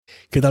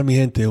¿Qué tal, mi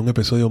gente? Un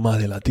episodio más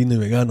de Latino y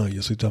Vegano.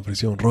 Yo soy tu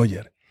anfitrión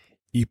Roger.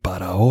 Y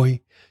para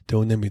hoy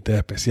tengo una invitada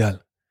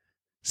especial.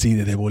 Sí,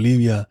 desde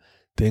Bolivia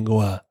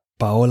tengo a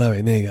Paola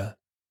Benega,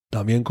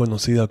 también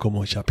conocida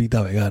como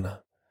Chapita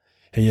Vegana.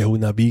 Ella es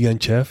una vegan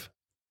chef,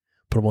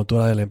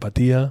 promotora de la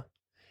empatía,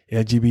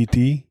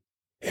 LGBT,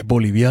 es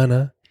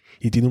boliviana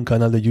y tiene un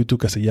canal de YouTube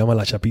que se llama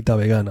La Chapita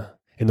Vegana,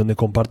 en donde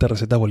comparte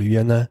recetas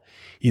bolivianas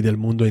y del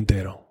mundo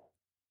entero.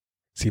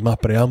 Sin más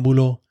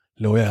preámbulo,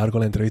 le voy a dejar con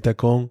la entrevista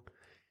con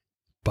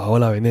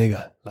Paola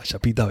Benega, la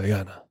Chapita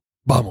Vegana.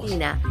 ¡Vamos!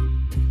 Cocina.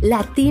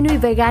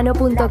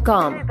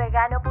 Latinoyvegano.com.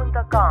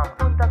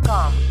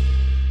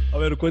 A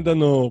ver,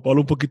 cuéntanos, Paola,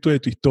 un poquito de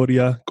tu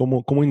historia.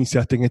 ¿Cómo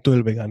iniciaste en esto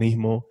del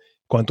veganismo?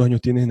 ¿Cuántos años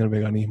tienes en el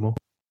veganismo?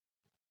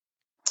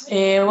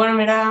 Bueno,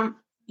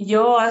 mira,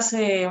 yo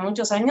hace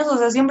muchos años,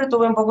 siempre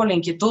tuve un poco la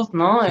inquietud,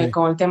 ¿no? Sí.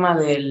 Con el tema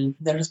del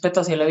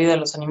respeto hacia la vida de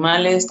los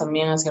animales,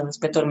 también hacia el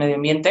respeto al medio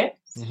ambiente.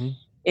 Uh-huh.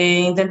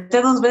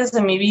 Intenté 2 veces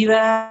en mi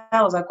vida,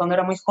 cuando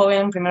era muy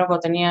joven, primero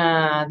cuando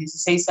tenía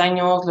 16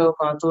 años, luego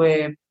cuando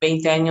tuve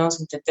 20 años,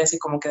 intenté así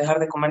como que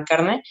dejar de comer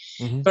carne,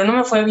 Uh-huh. pero no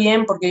me fue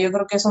bien porque yo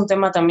creo que es un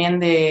tema también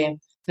de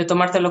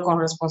tomártelo con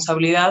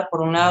responsabilidad,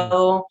 por un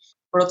lado,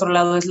 por otro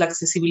lado es la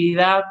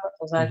accesibilidad,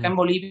 acá en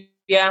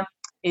Bolivia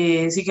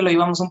sí que lo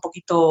llevamos un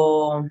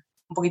poquito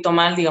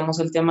mal, digamos,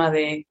 el tema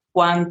de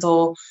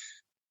cuánto,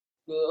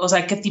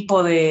 qué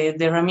tipo de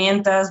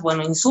herramientas,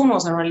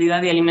 insumos en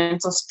realidad y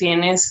alimentos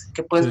tienes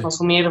que puedes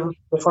consumir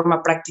de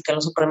forma práctica en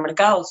los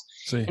supermercados.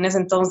 Sí. En ese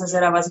entonces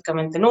era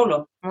básicamente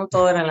nulo, ¿no?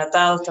 Todo era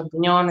enlatados,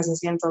 champiñones,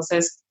 así,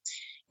 entonces...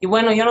 Y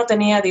bueno, yo no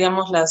tenía,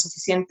 digamos, la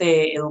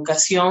suficiente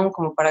educación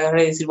como para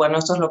agarrar y decir, bueno,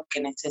 esto es lo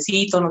que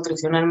necesito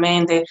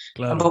nutricionalmente.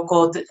 Claro.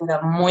 Tampoco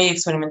era muy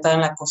experimentada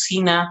en la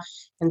cocina,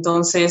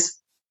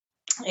 entonces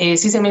sí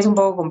se me hizo un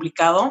poco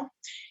complicado.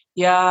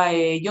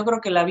 Yo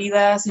creo que la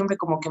vida siempre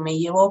como que me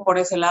llevó por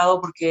ese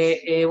lado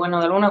porque, de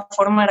alguna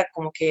forma era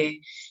como que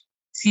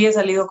sí he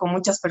salido con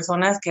muchas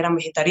personas que eran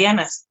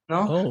vegetarianas,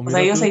 ¿no?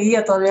 Yo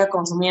seguía todavía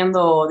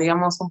consumiendo,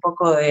 digamos, un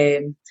poco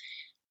de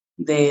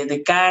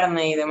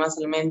carne y demás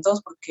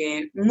alimentos,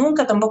 porque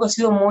nunca tampoco he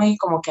sido muy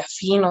como que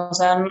afín,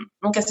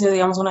 nunca he sido,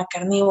 digamos, una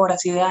carnívora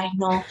así de, ay,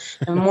 no,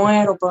 me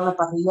muero por una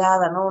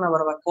parrillada, ¿no? Una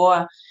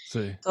barbacoa.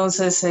 Sí.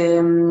 Entonces,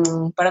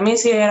 para mí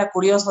sí era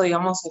curioso,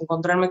 digamos,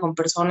 encontrarme con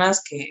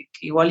personas que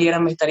igual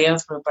eran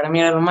vegetarianas, pero para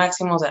mí era lo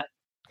máximo,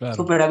 Claro.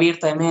 súper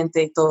abierta de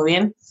mente y todo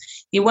bien.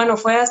 Y bueno,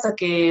 fue hasta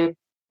que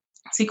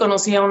sí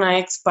conocí a una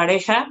ex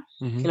pareja,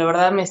 que la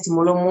verdad me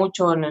estimuló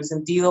mucho en el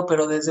sentido,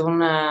 pero desde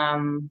un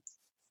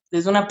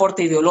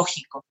aporte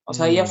ideológico.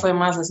 Ella fue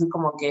más así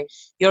como que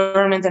yo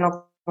realmente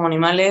no como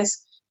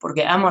animales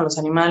porque amo a los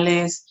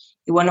animales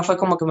y bueno, fue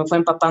como que me fue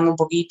empapando un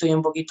poquito y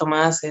un poquito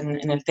más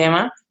en el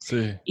tema.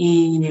 Sí.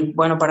 Y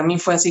bueno, para mí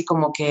fue así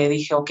como que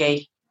dije, ok,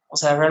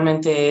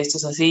 realmente esto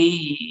es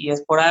así y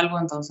es por algo.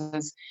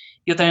 Entonces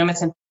yo también me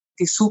sentí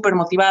súper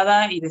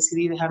motivada y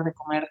decidí dejar de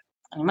comer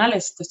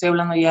animales. Te estoy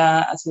hablando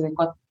ya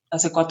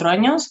hace 4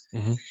 años.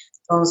 Uh-huh.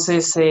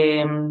 Entonces...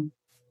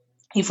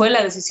 y fue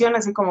la decisión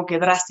así como que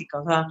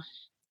drástica,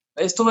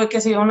 estuve,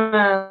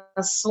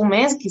 un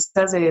mes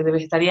quizás de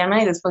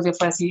vegetariana y después ya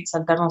fue así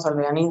saltarnos al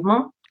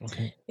veganismo.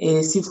 Okay.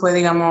 Sí fue,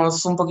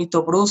 digamos, un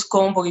poquito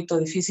brusco, un poquito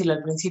difícil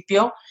al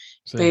principio,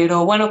 Sí.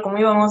 pero bueno, como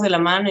íbamos de la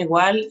mano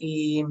igual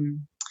y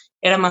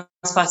era más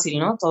fácil,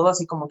 ¿no? Todo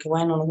así como que,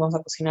 bueno, nos vamos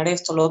a cocinar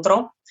esto, lo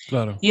otro.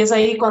 Claro. Y es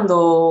ahí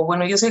cuando,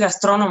 yo soy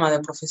gastrónoma de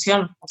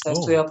profesión, he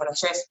estudiado para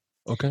chef.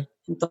 Okay.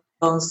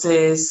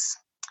 Entonces,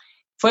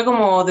 fue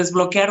como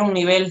desbloquear un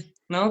nivel,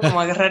 ¿no?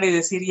 Como agarrar y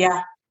decir,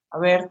 ya, a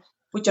ver,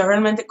 pucha,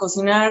 realmente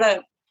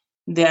cocinar,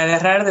 de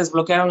agarrar,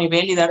 desbloquear un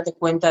nivel y darte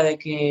cuenta de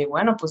que,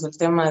 bueno, pues el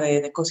tema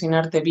de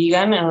cocinarte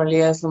vegan en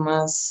realidad es lo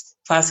más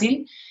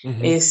fácil.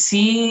 Uh-huh.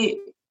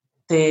 Sí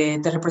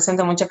te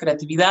representa mucha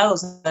creatividad,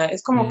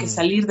 es como que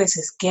salir de ese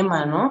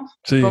esquema, ¿no?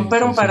 Sí,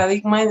 romper un sí.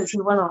 paradigma y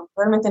decir, bueno,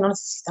 realmente no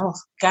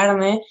necesitamos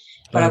carne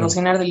para Claro.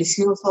 cocinar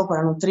delicioso,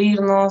 para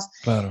nutrirnos.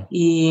 Claro.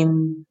 Y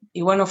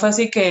bueno, fue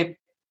así que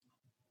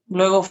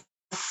luego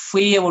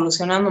fui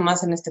evolucionando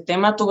más en este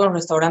tema. Tuve un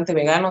restaurante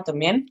vegano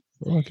también.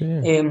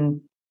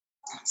 Okay.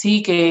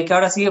 Sí, que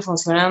ahora sigue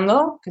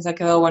funcionando, que se ha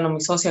quedado,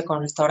 mi socia con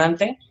el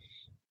restaurante.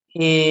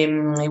 Y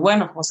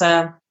bueno,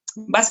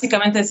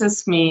 básicamente esa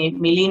es mi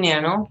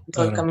línea, ¿no?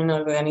 Todo el camino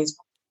del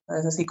veganismo.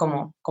 Es así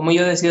como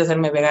yo decido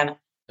hacerme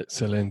vegana.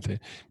 Excelente.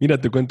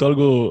 Mira, te cuento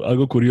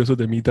algo curioso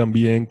de mí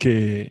también,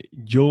 que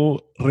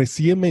yo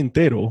recién me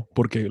entero,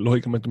 porque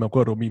lógicamente me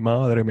acuerdo, mi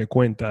madre me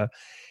cuenta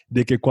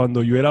de que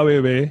cuando yo era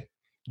bebé,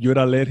 yo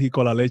era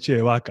alérgico a la leche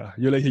de vaca.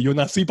 Yo le dije, yo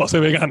nací para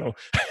ser vegano.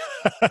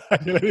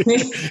 Yo le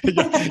dije,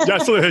 ya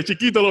eso desde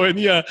chiquito lo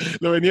venía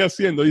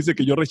haciendo. Dice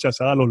que yo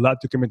rechazaba los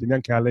lácteos que me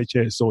tenían que dar leche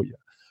de soya.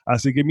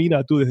 Así que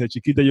mira tú, desde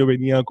chiquita yo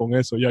venía con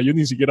eso. Ya yo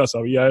ni siquiera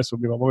sabía eso.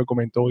 Mi mamá me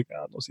comentó,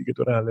 no, sí que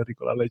tú eres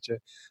alérgico a la leche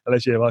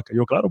de vaca.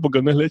 Yo, claro,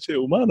 porque no es leche de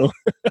humano.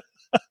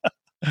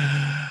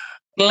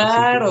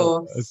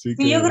 Claro. Así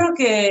Sí, yo creo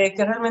que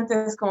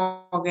realmente es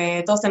como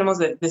que todos tenemos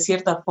de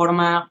cierta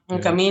forma un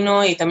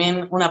camino y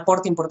también un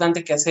aporte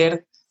importante que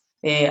hacer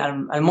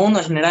al mundo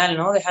en general,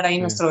 ¿no? Dejar ahí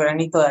Sí. nuestro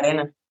granito de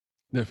arena.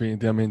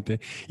 Definitivamente.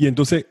 Y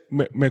entonces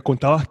me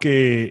contabas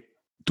que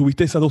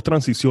tuviste esas dos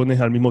transiciones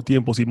al mismo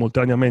tiempo,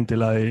 simultáneamente,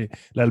 la del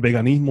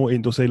veganismo y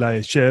entonces la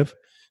de chef,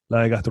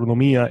 la de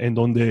gastronomía, en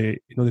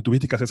donde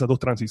tuviste que hacer esas dos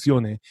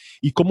transiciones.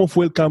 ¿Y cómo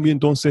fue el cambio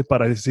entonces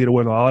para decir,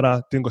 bueno,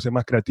 ahora tengo que ser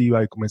más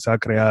creativa y comenzar a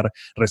crear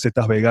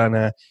recetas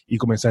veganas y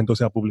comenzar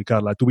entonces a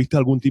publicarlas? ¿Tuviste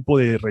algún tipo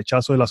de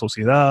rechazo de la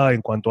sociedad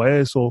en cuanto a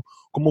eso?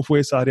 ¿Cómo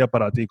fue esa área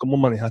para ti? ¿Cómo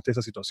manejaste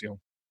esa situación?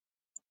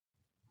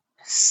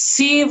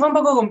 Sí, fue un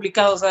poco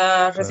complicado, o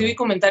sea, recibí Claro.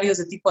 comentarios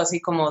de tipo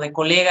así como de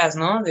colegas,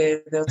 ¿no?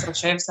 De otros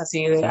chefs,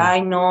 así de, Sí.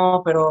 ay,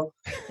 no, pero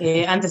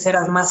antes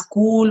eras más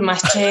cool,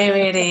 más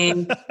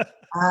chévere,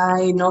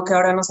 ay, no, que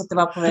ahora no se te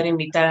va a poder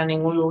invitar a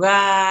ningún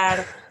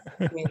lugar,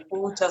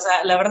 pucha, o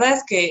sea, la verdad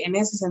es que en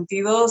ese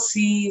sentido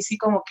sí, sí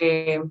como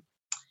que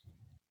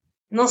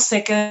no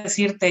sé qué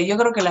decirte. Yo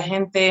creo que la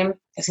gente, Ujú.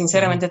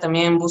 sinceramente,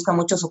 también busca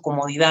mucho su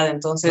comodidad.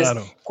 Entonces,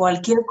 Claro.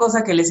 cualquier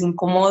cosa que les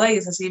incomoda y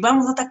es así,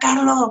 vamos a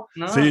atacarlo,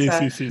 ¿no? O Sí, sea,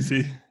 sí, sí,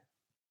 sí.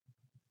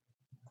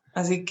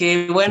 así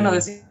que bueno,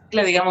 Sí.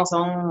 decirle, digamos,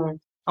 a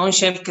un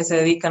chef que se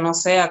dedica, no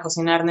sé, a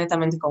cocinar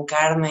netamente con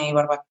carne y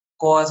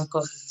barbacoas y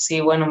cosas así,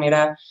 bueno,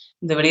 mira,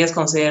 deberías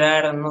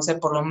considerar, no sé,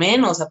 por lo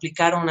menos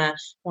aplicar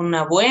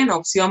una buena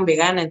opción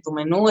vegana en tu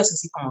menú. Es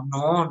así como,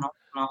 no, no,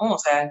 no, o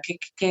sea,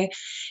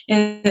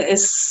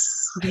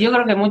 yo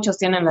creo que muchos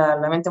tienen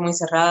la mente muy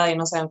cerrada y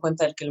no se dan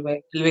cuenta de que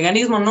el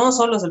veganismo no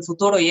solo es el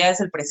futuro, ya es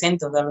el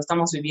presente, o sea, lo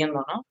estamos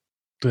viviendo, ¿no?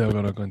 Estoy de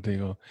acuerdo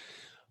contigo.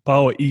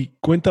 Pau, y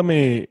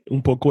cuéntame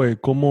un poco de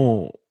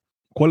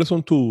cuáles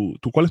son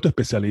cuál es tu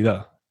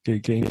especialidad,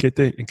 en qué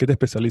te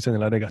especializas en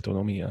el área de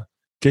gastronomía,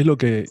 qué es lo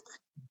que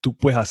tú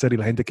puedes hacer y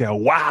la gente queda,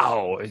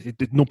 wow,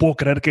 no puedo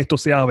creer que esto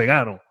sea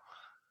vegano.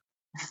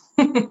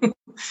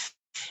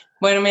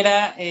 Bueno,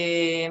 mira,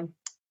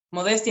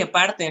 modestia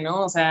aparte,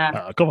 ¿no? O sea,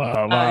 Ah, ¿cómo?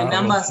 Vamos, en vamos,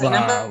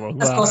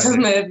 ambas cosas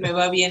vale. me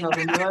va bien, o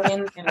sea, me va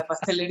bien en la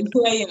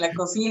pastelería y en la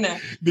cocina.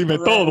 Dime O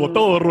sea, todo, en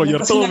la Roger, todo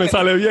cocina me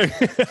sale bien.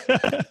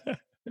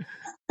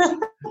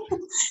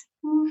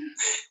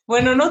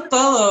 bueno, no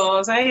todo,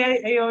 o sea,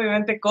 hay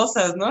obviamente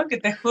cosas, ¿no? Que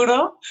te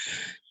juro,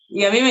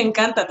 y a mí me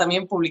encanta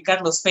también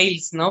publicar los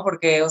fails, ¿no?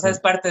 Porque, o sea, Sí,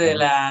 es parte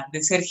claro.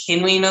 de ser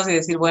genuinos y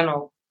decir,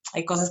 bueno,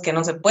 hay cosas que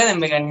no se pueden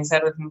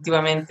veganizar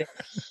definitivamente,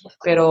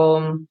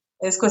 pero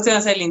es cuestión de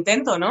hacer el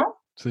intento,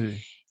 ¿no?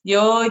 Sí.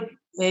 Yo,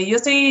 yo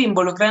estoy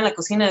involucrada en la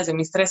cocina desde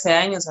mis 13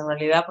 años, en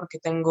realidad, porque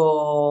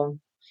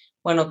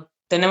bueno,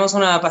 tenemos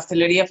una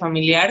pastelería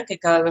familiar que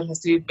cada vez la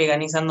estoy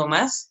veganizando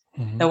más.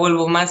 La Ujú.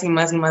 vuelvo más y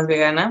más y más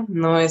vegana,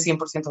 no es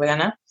 100%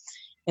 vegana.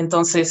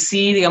 Entonces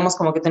sí, digamos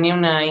como que tenía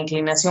una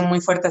inclinación muy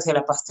fuerte hacia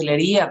la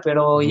pastelería,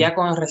 pero Ujú. ya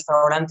con el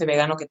restaurante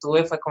vegano que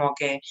tuve fue como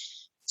que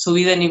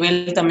subí de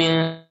nivel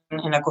también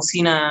en la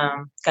cocina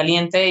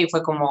caliente y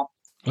fue como,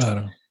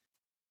 Claro.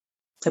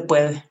 se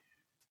puede.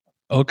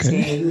 Ok.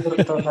 Sí, yo creo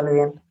que todo sale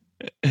bien.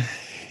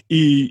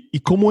 ¿Y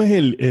cómo es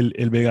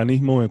el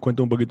veganismo? Me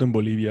cuenta un poquito en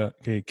Bolivia.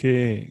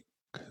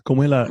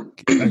 ¿Cómo es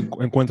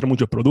encuentra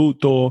muchos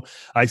productos?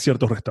 ¿Hay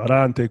ciertos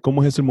restaurantes?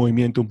 ¿Cómo es ese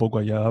movimiento un poco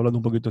allá? Hablando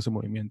un poquito de ese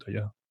movimiento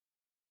allá.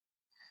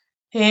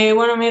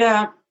 Bueno,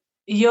 mira,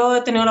 yo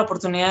he tenido la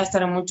oportunidad de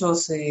estar en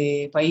muchos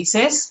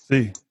países,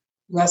 Sí.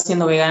 ya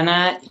siendo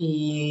vegana,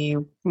 y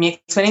mi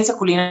experiencia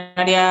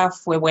culinaria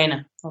fue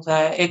buena. O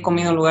sea, he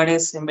comido en Mm.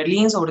 lugares en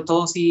Berlín, sobre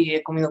todo sí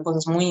he comido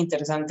cosas muy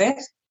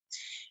interesantes,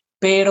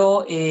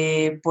 pero,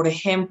 por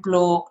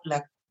ejemplo,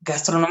 la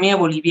gastronomía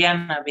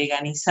boliviana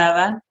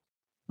veganizada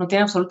no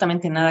tiene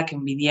absolutamente nada que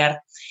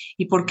envidiar.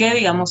 ¿Y por qué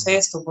digamos Mm.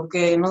 esto?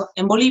 Porque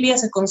en Bolivia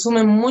se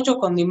consume mucho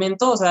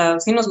condimento, o sea,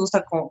 sí nos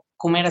gusta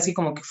comer así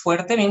como que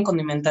fuerte, bien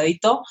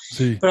condimentadito,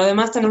 Sí. pero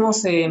además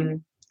tenemos,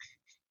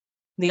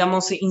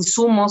 digamos,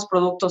 insumos,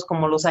 productos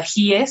como los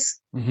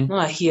ajíes, Ujú. ¿no?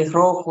 Ajíes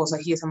rojos,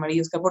 ajíes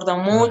amarillos, que aportan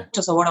Ay,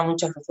 mucho sabor a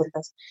muchas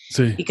recetas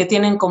sí. y que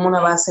tienen como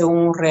una base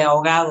un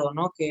rehogado,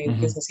 ¿no? Que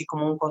Ujú. es así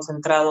como un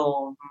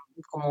concentrado,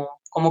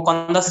 como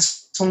cuando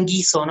haces un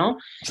guiso, ¿no?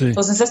 Sí.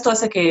 Entonces esto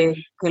hace que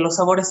los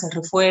sabores se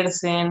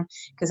refuercen,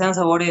 que sean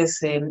sabores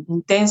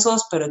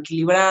intensos pero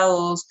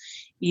equilibrados.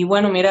 Y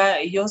bueno,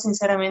 mira, yo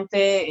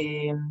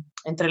sinceramente,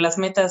 entre las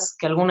metas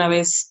que alguna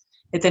vez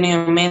he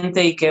tenido en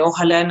mente y que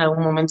ojalá en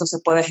algún momento se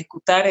pueda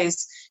ejecutar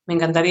me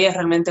encantaría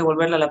realmente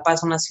volverla a La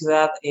Paz una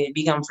ciudad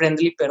vegan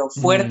friendly, pero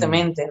Mm.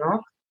 fuertemente,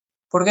 ¿no?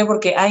 ¿Por qué?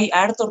 Porque hay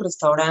harto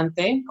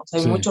restaurante, o sea,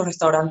 hay Sí. mucho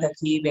restaurante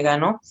aquí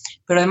vegano,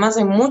 pero además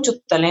hay mucho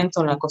talento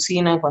en la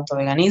cocina en cuanto a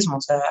veganismo.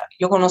 O sea,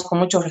 yo conozco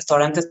muchos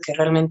restaurantes que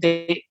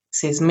realmente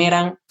se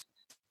esmeran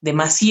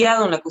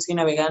demasiado en la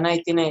cocina vegana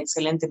y tienen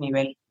excelente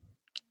nivel.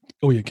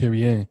 Oye, qué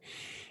bien.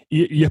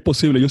 Y es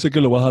posible, yo sé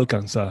que lo vas a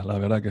alcanzar, la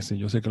verdad que sí,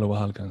 yo sé que lo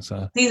vas a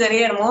alcanzar. Sí,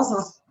 sería hermoso.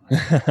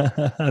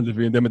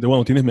 Definitivamente,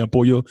 bueno, tienes mi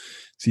apoyo.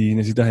 Si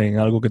necesitas en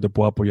algo que te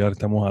pueda apoyar,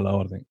 estamos a la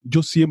orden.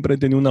 Yo siempre he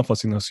tenido una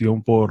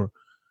fascinación por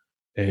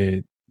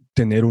eh,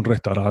 tener un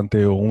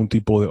restaurante o un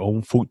tipo o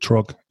un food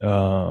truck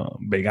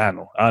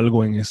vegano,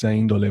 algo en esa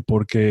índole,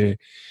 porque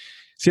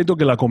siento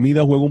que la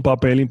comida juega un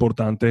papel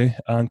importante,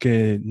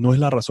 aunque no es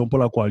la razón por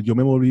la cual yo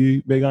me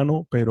volví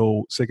vegano,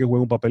 pero sé que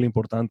juega un papel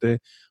importante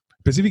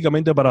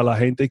específicamente para la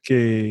gente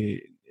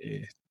que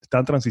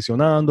están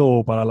transicionando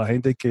o para la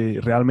gente que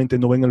realmente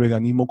no ven el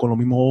veganismo con los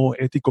mismos ojos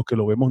éticos que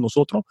lo vemos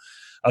nosotros.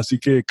 Así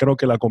que creo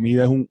que la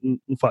comida es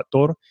un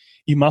factor,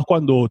 y más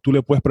cuando tú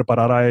le puedes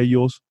preparar a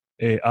ellos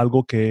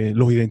algo que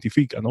los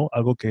identifica, ¿no?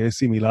 Algo que es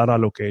similar a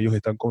lo que ellos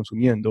están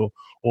consumiendo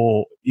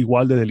o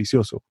igual de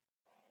delicioso.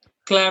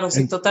 Claro,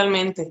 sí,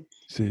 totalmente.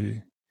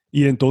 Sí.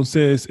 Y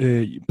entonces,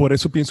 por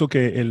eso pienso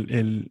que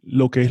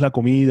lo que es la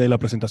comida y la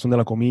presentación de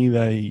la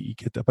comida y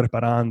que estás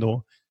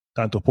preparando,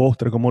 tanto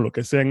postre como lo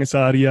que sea en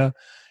esa área,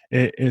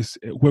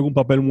 juega un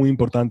papel muy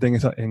importante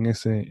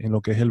en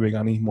lo que es el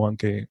veganismo,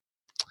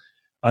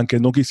 aunque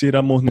no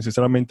quisiéramos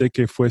necesariamente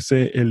que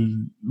fuese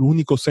el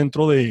único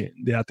centro de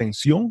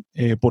atención,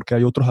 porque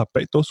hay otros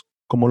aspectos,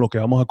 como lo que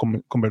vamos a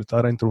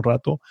conversar entre un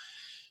rato,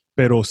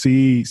 pero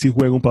sí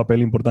juega un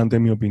papel importante,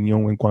 en mi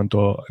opinión, en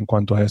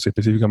cuanto a eso,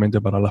 específicamente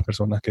para las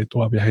personas que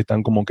todavía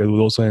están como que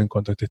dudosas en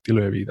cuanto a este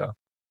estilo de vida.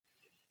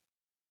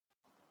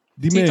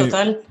 Sí, Dime,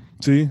 total.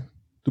 ¿sí?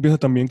 ¿Tú piensas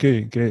también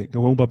que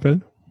juega un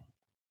papel?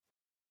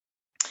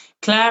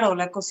 Claro,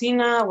 la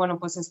cocina, bueno,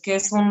 pues es que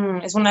es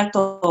un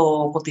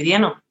acto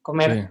cotidiano, Sí.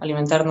 comer,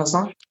 alimentarnos,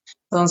 ¿no?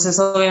 Entonces,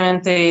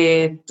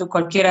 obviamente,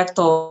 cualquier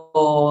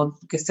acto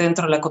que esté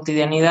dentro de la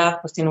cotidianidad,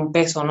 pues tiene un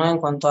peso, ¿no? En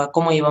cuanto a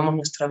cómo llevamos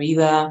nuestra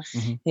vida,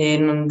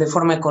 Uh-huh. de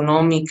forma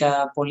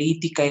económica,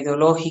 política,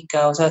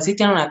 ideológica, o sea, sí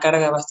tiene una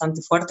carga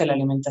bastante fuerte la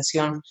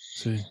alimentación.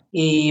 Sí.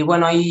 Y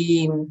bueno,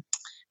 hay un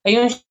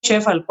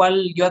chef al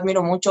cual yo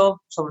admiro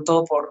mucho, sobre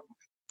todo por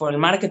el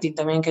marketing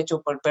también que ha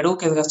hecho por el Perú,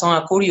 que es Gastón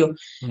Acurio,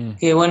 Mm.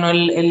 que bueno,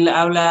 él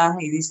habla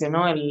y dice,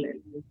 ¿no?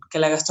 Que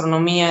la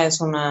gastronomía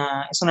es un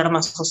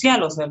arma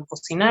social, o sea, el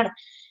cocinar,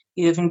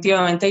 y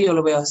definitivamente yo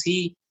lo veo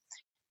así.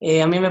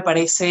 A mí me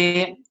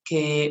parece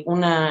que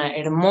una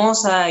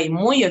hermosa y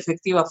muy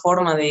efectiva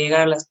forma de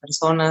llegar a las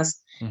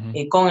personas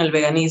Uh-huh. con el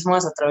veganismo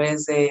es a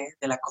través de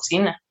la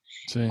cocina.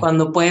 Sí.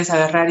 Cuando puedes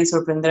agarrar y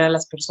sorprender a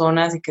las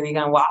personas y que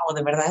digan, wow,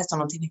 de verdad esto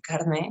no tiene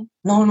carne.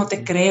 No, no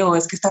te creo,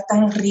 es que está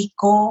tan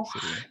rico, Sí,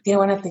 tiene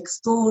buena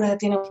textura,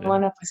 tiene sí,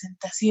 buena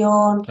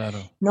presentación. claro.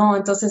 No,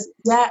 entonces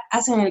ya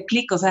hacen el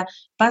clic, o sea,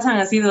 pasan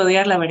así de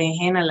odiar la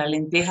berenjena, la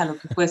lenteja, lo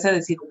que fuese, a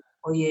decir,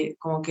 oye,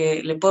 como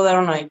que le puedo dar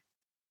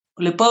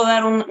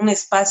un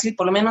espacio y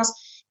por lo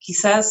menos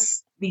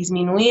quizás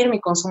disminuir mi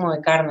consumo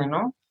de carne,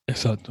 ¿no?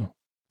 Exacto.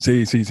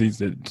 Sí,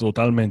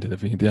 totalmente,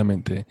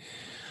 definitivamente.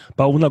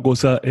 Pau, una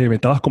cosa, me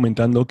estabas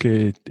comentando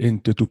que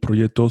entre tus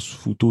proyectos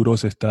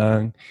futuros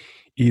están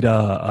ir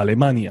a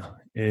Alemania.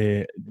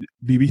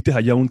 Viviste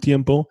allá un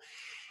tiempo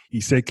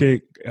y sé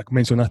que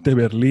mencionaste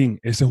Berlín.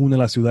 Esa es una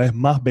de las ciudades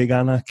más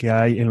veganas que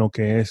hay en lo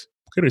que es,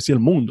 quiero decir,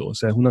 el mundo. O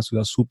sea, es una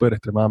ciudad súper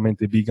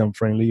extremadamente vegan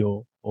friendly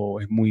o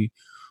es muy,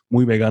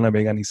 muy vegana,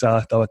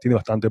 veganizada, tiene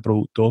bastante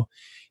producto.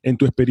 En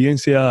tu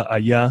experiencia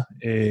allá,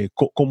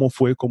 ¿cómo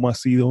fue, cómo ha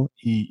sido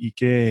y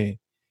qué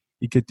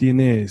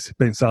tienes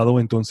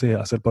pensado entonces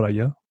hacer por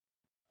allá?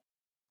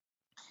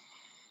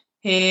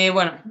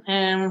 Bueno,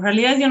 en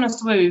realidad yo no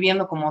estuve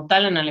viviendo como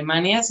tal en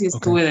Alemania, sí Ok.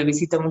 estuve de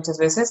visita muchas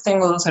veces.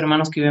 Tengo dos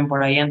hermanos que viven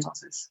por ahí,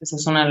 entonces esa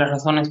es una de las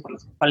razones por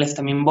las cuales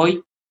también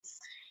voy.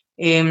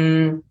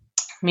 Eh,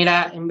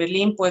 Mira, en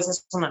Berlín pues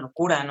es una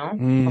locura, ¿no? O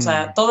Mm,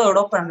 sea, toda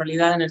Europa en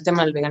realidad en el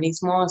tema del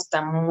veganismo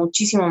está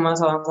muchísimo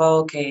más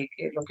avanzado que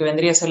lo que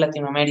vendría a ser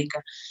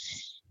Latinoamérica.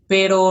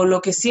 Pero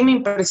lo que sí me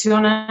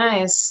impresiona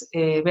es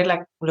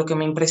lo que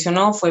me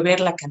impresionó fue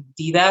ver la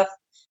cantidad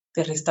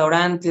de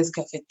restaurantes,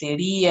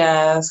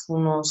 cafeterías,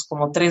 unos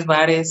como 3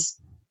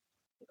 bares,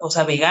 o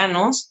sea,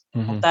 veganos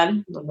como ujú.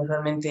 tal, donde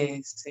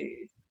realmente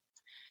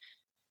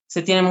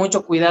se tiene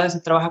mucho cuidado,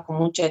 se trabaja con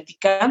mucha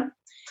ética.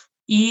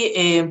 Y,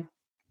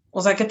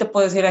 o sea, ¿qué te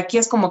puedo decir? Aquí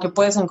es como que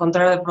puedes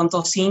encontrar de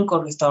pronto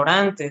 5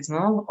 restaurantes,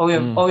 ¿no?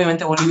 Mm,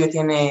 Obviamente Bolivia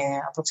tiene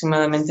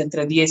aproximadamente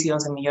entre 10 y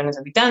 11 millones de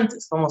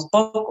habitantes, somos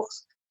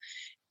pocos,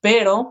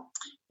 pero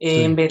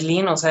en sí,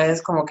 Berlín, o sea,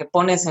 es como que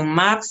pones en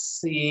Maps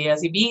y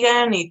así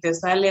vegan y te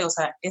sale, o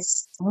sea,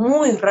 es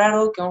muy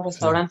raro que un sí.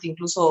 restaurante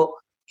incluso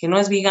que no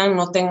es vegan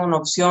no tenga una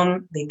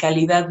opción de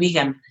calidad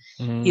vegan.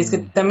 Y es que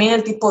Mm, también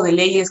el tipo de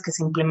leyes que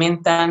se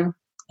implementan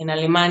en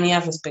Alemania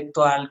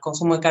respecto al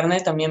consumo de carne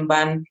también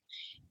van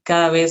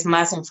cada vez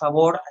más en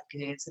favor a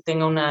que se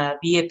tenga una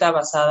dieta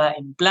basada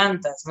en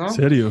plantas, ¿no?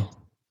 ¿serio?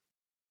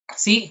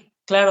 Sí,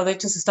 claro, de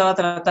hecho se estaba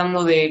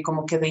tratando de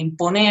como que de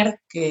imponer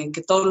que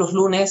todos los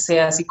lunes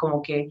sea así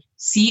como que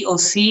sí o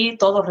sí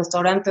todo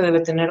restaurante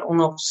debe tener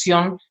una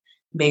opción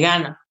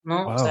vegana,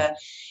 ¿no? O Wow. sea,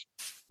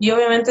 y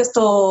obviamente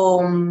esto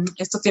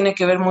tiene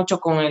que ver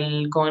mucho con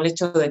el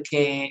hecho de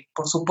que,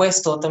 por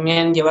supuesto,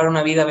 también llevar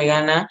una vida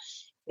vegana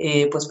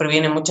pues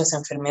previene muchas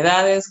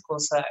enfermedades,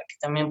 cosa que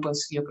también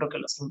pues yo creo que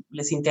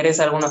les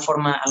interesa de alguna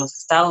forma a los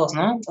estados,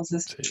 ¿no?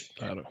 Entonces, Sí,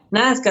 claro.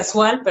 nada es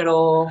casual,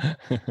 pero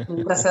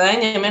mientras se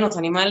dañe menos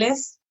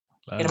animales,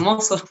 Claro.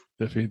 hermoso.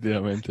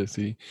 Definitivamente,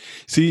 sí.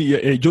 Sí,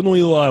 yo no he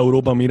ido a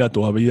Europa, mira,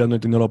 todavía no he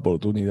tenido la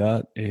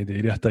oportunidad de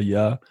ir hasta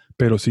allá,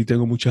 pero sí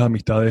tengo muchas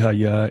amistades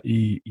allá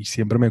y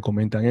siempre me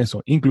comentan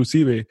eso.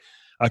 Inclusive,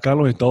 acá en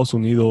los Estados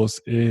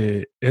Unidos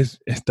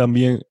es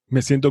también,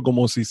 me siento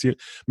como si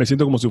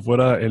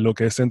fuera en lo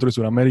que es Centro y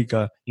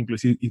Sudamérica,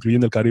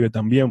 incluyendo el Caribe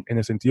también, en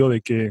el sentido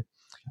de que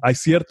hay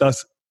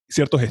ciertos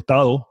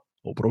estados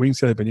o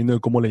provincias, dependiendo de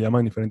cómo le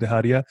llaman en diferentes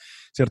áreas,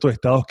 ciertos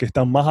estados que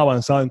están más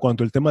avanzados en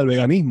cuanto al tema del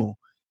veganismo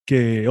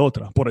que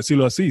otras. Por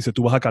decirlo así, si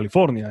tú vas a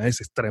California,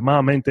 es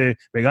extremadamente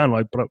vegano.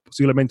 Hay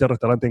posiblemente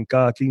restaurantes en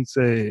cada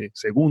 15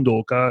 segundos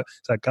o cada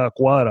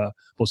cuadra,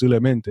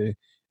 posiblemente.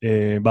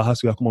 Vas a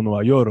ciudades como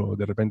Nueva York o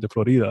de repente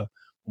Florida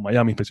o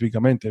Miami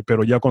específicamente,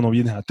 pero ya cuando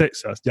vienes a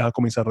Texas ya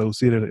comienza a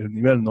reducir el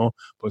nivel, ¿no?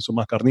 Pues son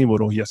más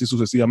carnívoros y así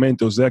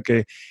sucesivamente. O sea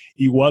que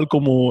igual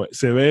como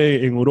se ve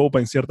en Europa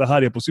en ciertas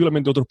áreas,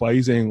 posiblemente otros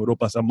países en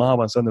Europa están más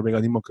avanzados en el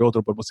veganismo que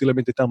otros, pero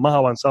posiblemente están más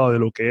avanzados de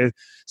lo que es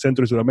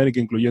Centro y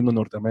Sudamérica, incluyendo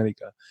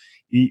Norteamérica.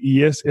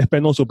 Y es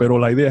penoso, pero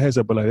la idea es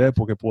esa, pues la idea es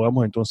porque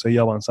podamos entonces ir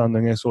avanzando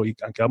en eso y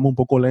aunque vamos un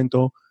poco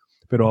lento,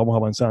 pero vamos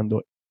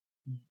avanzando.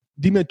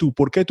 Dime tú,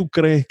 ¿por qué tú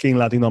crees que en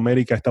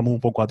Latinoamérica estamos un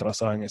poco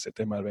atrasados en ese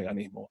tema del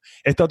veganismo?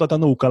 He estado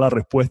tratando de buscar la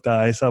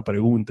respuesta a esa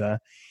pregunta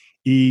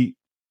y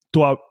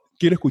tú,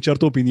 quiero escuchar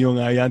tu opinión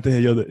ahí antes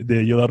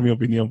de yo dar mi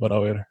opinión para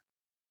ver.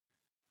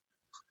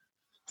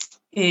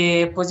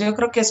 Pues yo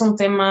creo que es un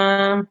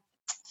tema,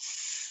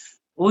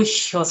 uy,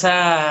 o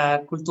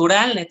sea,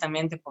 cultural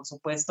netamente, por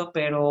supuesto,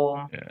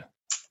 pero Yeah,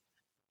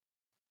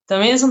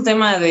 también es un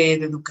tema de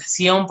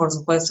educación, por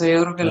supuesto.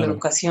 Yo creo que la claro.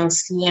 educación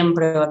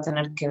siempre va a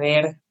tener que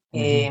ver.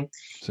 Ujú,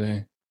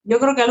 sí. Yo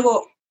creo que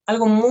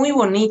algo muy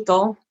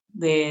bonito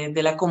de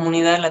la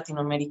comunidad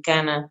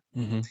latinoamericana,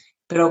 Ujú.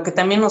 pero que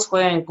también nos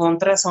juega en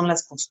contra, son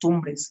las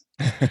costumbres.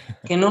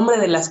 Que en nombre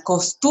de las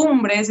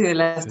costumbres y de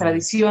las Sí,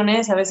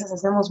 tradiciones a veces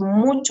hacemos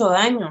mucho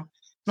daño,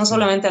 no sí,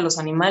 solamente a los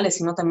animales,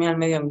 sino también al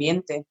medio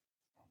ambiente.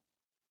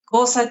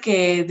 Cosa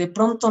que de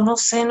pronto, no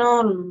sé,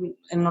 ¿no?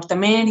 En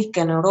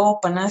Norteamérica, en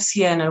Europa, en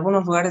Asia, en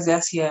algunos lugares de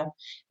Asia,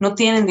 no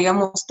tienen,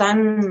 digamos,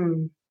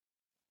 tan,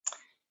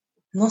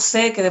 no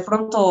sé, que de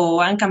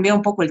pronto han cambiado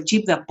un poco el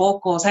chip de a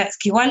poco. O sea, es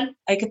que igual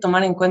hay que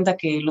tomar en cuenta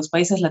que los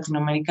países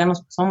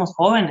latinoamericanos pues, somos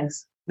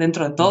jóvenes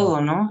dentro de mm, todo,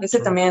 ¿no? Ese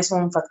true. también es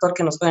un factor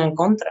que nos juega en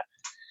contra.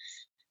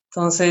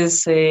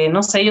 Entonces,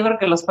 no sé, yo creo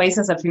que los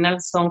países al final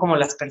son como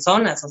las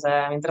personas, o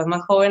sea, mientras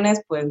más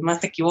jóvenes, pues más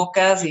te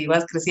equivocas y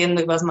vas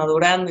creciendo y vas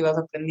madurando y vas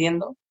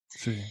aprendiendo.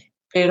 Sí,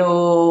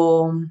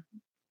 Pero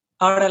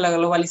ahora la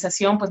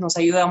globalización pues nos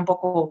ayuda un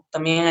poco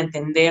también a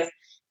entender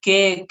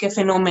qué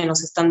fenómenos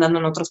se están dando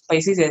en otros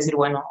países y decir,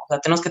 bueno, o sea,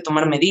 tenemos que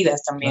tomar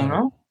medidas también,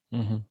 claro. ¿no?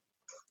 Ujú,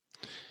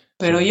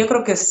 Pero sí. yo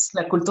creo que es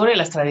la cultura y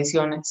las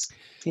tradiciones,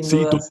 sin Sí,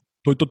 dudas.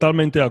 estoy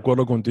totalmente de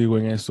acuerdo contigo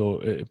en eso.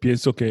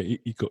 Pienso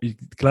que, y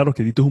claro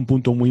que diste un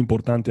punto muy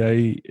importante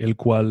ahí, el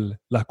cual,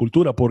 la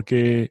cultura,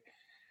 porque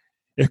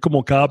es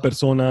como cada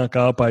persona,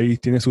 cada país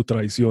tiene sus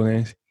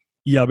tradiciones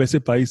y a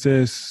veces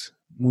países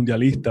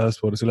mundialistas,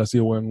 por decirlo así,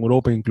 o en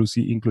Europa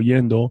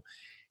incluyendo,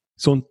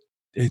 son,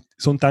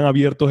 son tan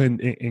abiertos en,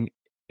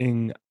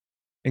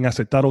 en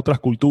aceptar otras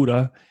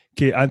culturas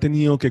que han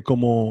tenido que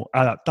como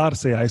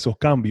adaptarse a esos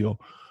cambios.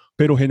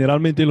 Pero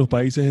generalmente los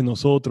países de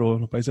nosotros,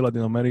 los países de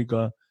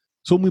Latinoamérica,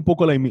 son muy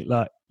pocas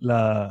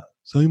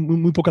son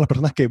muy pocas las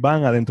personas que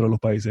van adentro de los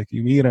países, que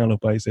inmigran a los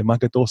países, más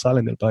que todos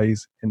salen del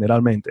país,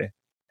 generalmente.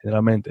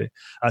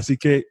 Así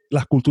que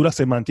las culturas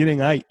se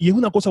mantienen ahí. Y es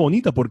una cosa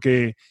bonita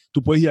porque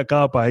tú puedes ir a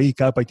cada país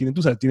tiene,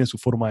 tú sabes, tiene su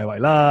forma de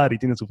bailar y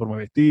tiene su forma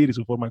de vestir y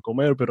su forma de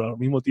comer, pero al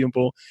mismo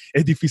tiempo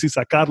es difícil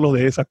sacarlos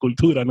de esa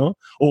cultura, ¿no?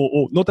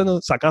 O no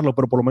tanto sacarlo,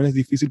 pero por lo menos es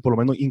difícil por lo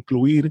menos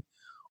incluir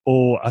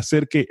o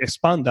hacer que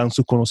expandan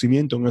sus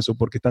conocimientos en eso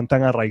porque están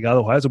tan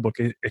arraigados a eso,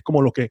 porque es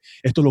como esto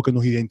es lo que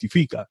nos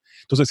identifica.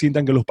 Entonces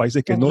sientan que los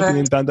países que no tienen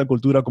Exacto. tanta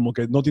cultura como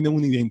que no tienen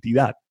una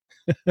identidad.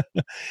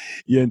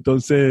 Y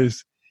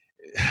entonces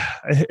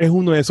es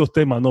uno de esos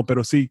temas, ¿no?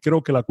 Pero sí,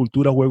 creo que la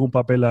cultura juega un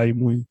papel ahí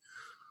muy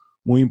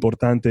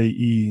importante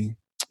y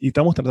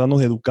estamos tratando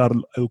de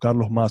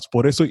educarlos más.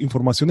 Por eso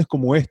informaciones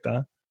como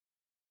esta,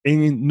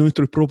 en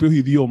nuestros propios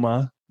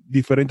idiomas,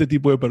 diferentes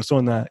tipos de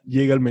personas,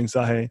 llega el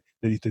mensaje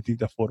de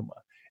distintas formas.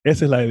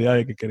 Esa es la idea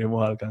de que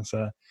queremos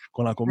alcanzar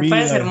con la Me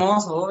parece comida,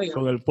 hermoso, obvio.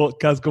 con el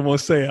podcast, como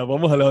sea.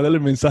 Vamos a darle el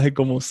mensaje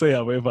como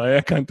sea, ¿ves? Para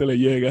que cante le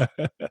llega.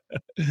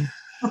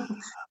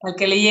 Al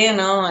que le llegue,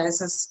 no,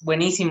 eso es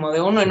buenísimo,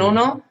 de uno en Sí,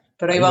 uno,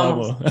 pero ahí ahí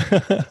vamos.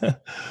 vamos.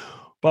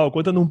 Pau,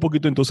 cuéntanos un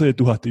poquito entonces de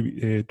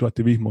tu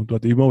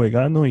activismo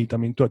vegano y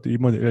también tu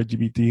activismo de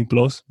LGBT+.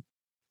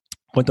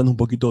 Cuéntanos un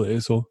poquito de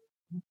eso.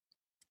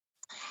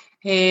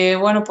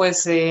 Bueno,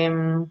 pues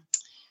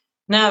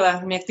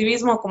nada, mi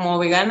activismo como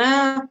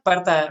vegana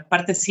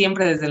parte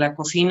siempre desde la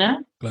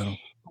cocina. Claro.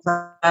 O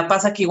sea,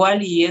 pasa que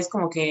igual y es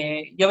como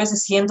que yo a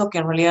veces siento que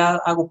en realidad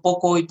hago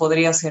poco y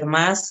podría hacer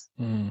más,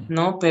 Mm,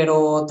 ¿no?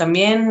 Pero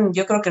también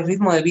yo creo que el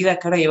ritmo de vida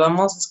que ahora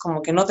llevamos es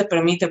como que no te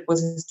permite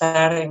pues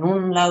estar en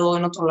un lado,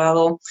 en otro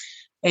lado.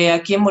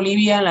 Aquí en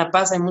Bolivia, en La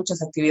Paz, hay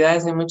muchas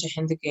actividades, hay mucha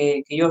gente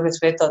que yo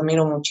respeto,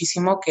 admiro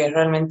muchísimo, que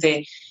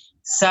realmente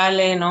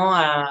sale, ¿no?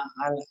 A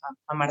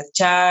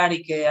marchar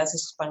y que hace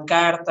sus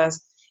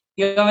pancartas.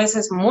 Yo a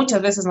veces,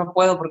 muchas veces no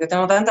puedo porque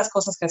tengo tantas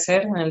cosas que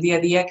hacer en el día a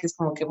día que es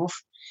como que, uff.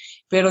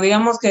 pero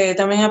digamos que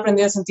también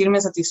aprendí a sentirme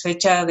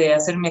satisfecha de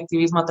hacer mi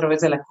activismo a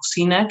través de la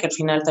cocina, que al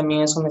final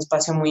también es un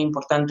espacio muy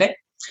importante.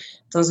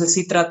 Entonces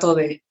sí trato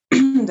de,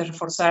 de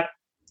reforzar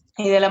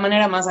y de la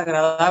manera más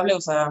agradable,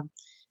 o sea,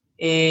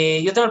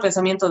 yo tengo el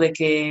pensamiento de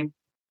que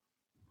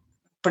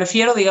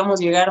prefiero, digamos,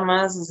 llegar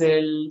más desde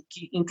el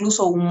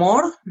incluso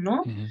humor,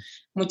 ¿no? Ujú.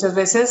 Muchas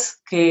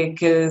veces que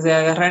desde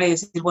agarrar y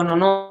decir, bueno,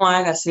 no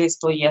hagas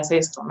esto y haz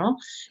esto, ¿no?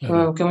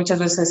 Claro. Que muchas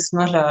veces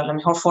no es la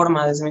mejor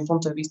forma desde mi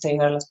punto de vista de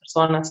llegar a las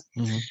personas.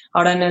 Ujú.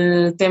 Ahora, en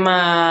el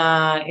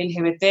tema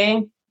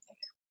LGBT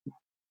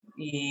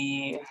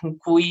y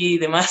QI y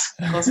demás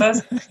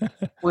cosas,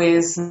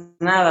 pues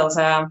nada, o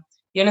sea,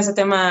 yo en ese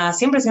tema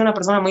siempre he sido una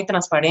persona muy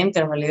transparente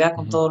en realidad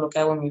con Ujú. todo lo que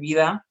hago en mi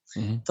vida.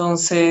 Ujú.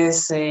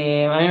 Entonces, a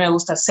mí me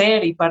gusta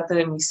ser y parte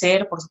de mi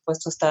ser, por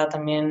supuesto, está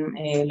también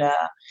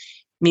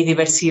mi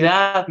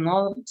diversidad,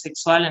 ¿no?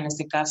 Sexual en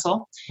este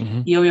caso.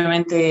 Ujú. Y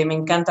obviamente me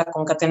encanta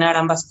concatenar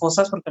ambas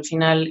cosas porque al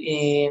final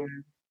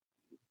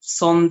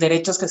son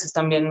derechos que se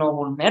están viendo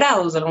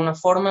vulnerados de alguna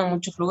forma en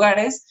muchos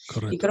lugares y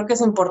Correcto. creo que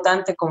es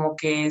importante como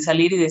que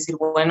salir y decir,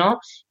 bueno,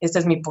 esta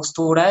es mi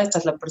postura, esta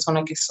es la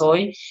persona que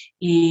soy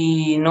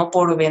y no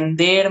por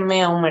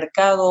venderme a un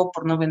mercado,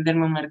 por no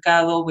venderme a un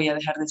mercado voy a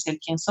dejar de ser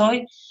quien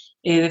soy.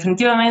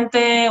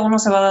 Definitivamente uno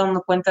se va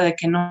dando cuenta de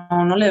que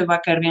no le va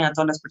a caer bien a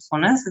todas las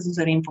personas, eso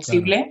sería Claro.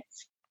 imposible,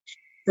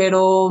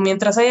 pero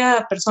mientras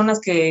haya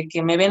personas que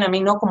me ven a mí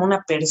no como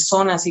una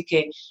persona, así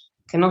que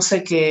no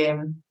sé, que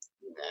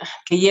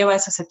lleva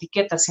esas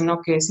etiquetas, sino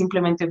que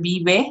simplemente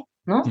vive,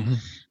 ¿no?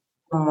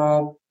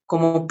 Ujú.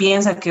 Como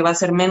piensa que va a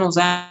hacer menos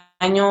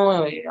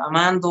daño,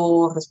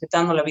 amando,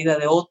 respetando la vida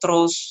de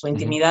otros, su Ujú.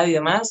 intimidad y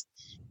demás.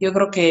 Yo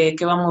creo que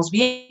vamos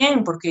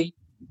bien, porque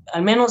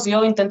al menos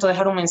yo intento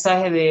dejar un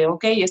mensaje de,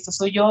 ok, esto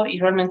soy yo y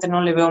realmente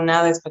no le veo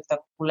nada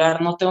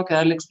espectacular, no tengo que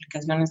darle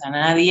explicaciones a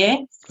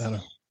nadie.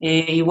 Claro.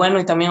 Y bueno,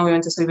 y también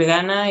obviamente soy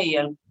vegana y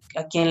a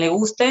quien le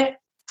guste,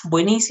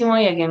 buenísimo,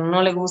 y a quien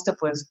no le guste,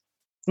 pues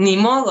ni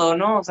modo,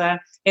 ¿no? O sea,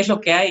 es lo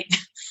que hay.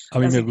 A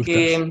mí me Así gustas.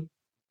 que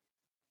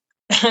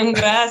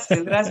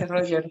gracias,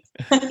 Roger.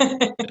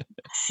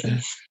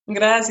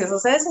 Gracias. O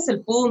sea, ese es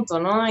el punto,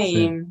 ¿no?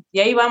 Sí. Y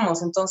ahí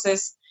vamos.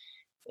 Entonces,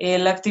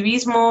 el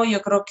activismo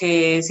yo creo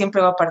que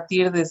siempre va a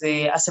partir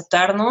desde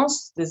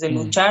aceptarnos, desde Mm.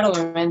 luchar,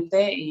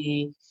 obviamente,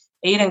 e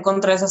ir en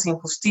contra de esas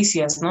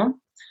injusticias, ¿no?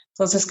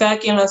 Entonces, cada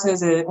quien lo hace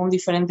desde un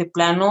diferente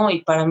plano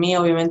y para mí,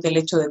 obviamente, el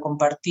hecho de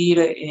compartir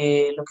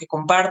lo que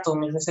comparto,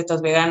 mis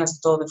recetas veganas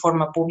y todo de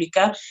forma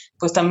pública,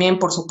 pues también,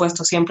 por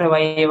supuesto, siempre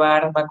va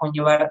a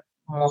conllevar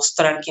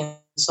mostrar quién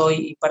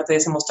soy y parte de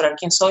ese mostrar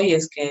quién soy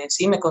es que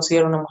sí me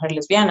considero una mujer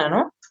lesbiana,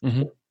 ¿no?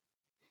 Ujú.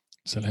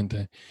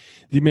 Excelente.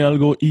 Dime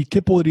algo, ¿y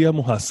qué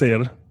podríamos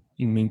hacer,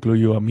 y me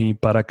incluyo a mí,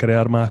 para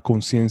crear más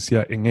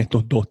conciencia en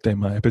estos dos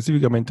temas,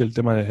 específicamente el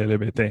tema de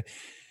LGBT?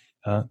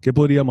 ¿Ah? ¿Qué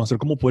podríamos hacer?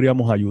 ¿Cómo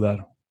podríamos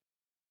ayudar?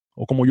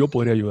 ¿O cómo yo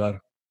podría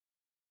ayudar?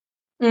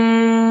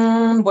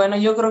 Bueno,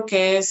 yo creo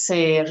que es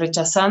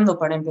rechazando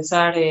para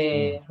empezar,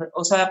 Mm.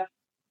 o sea,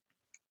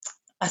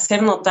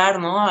 hacer notar,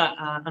 ¿no?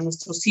 A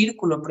nuestro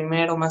círculo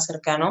primero más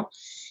cercano,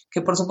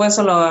 que por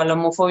supuesto la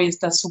homofobia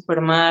está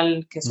súper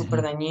mal, que es súper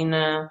Ujú.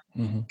 dañina,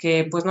 Ujú.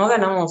 que pues no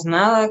ganamos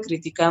nada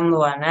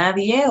criticando a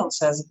nadie, o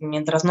sea,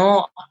 mientras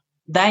no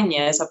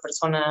daña a esa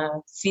persona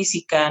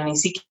física ni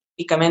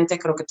psíquicamente,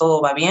 creo que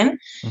todo va bien.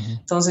 Ujú.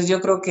 Entonces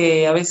yo creo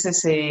que a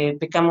veces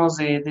pecamos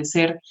de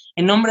ser,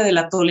 en nombre de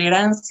la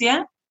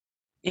tolerancia,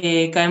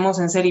 caemos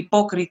en ser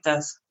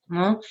hipócritas,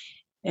 ¿no?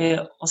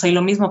 O sea, y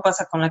lo mismo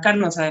pasa con la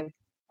carne, o sea,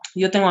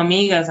 yo tengo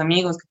amigas,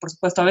 amigos que por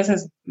supuesto a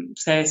veces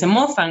se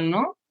mofan,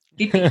 ¿no?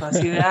 Típico,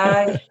 así de,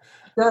 ay,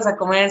 ¿qué vas a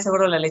comer?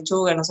 Seguro la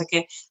lechuga, no sé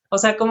qué. O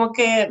sea, como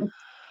que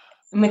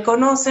me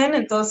conocen,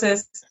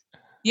 entonces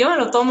yo me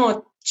lo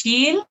tomo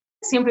chill,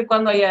 siempre y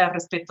cuando haya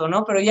respeto,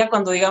 ¿no? Pero ya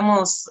cuando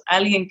digamos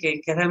alguien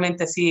que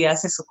realmente sí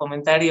hace su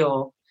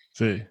comentario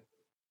Sí,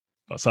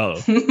 pasado.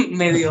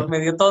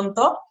 medio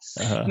tonto,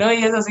 Ajá. ¿no?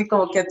 Y es así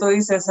como que tú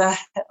dices, ah,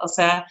 o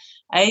sea,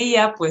 ahí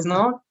ya pues,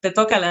 ¿no? Te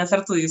toca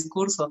lanzar tu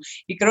discurso.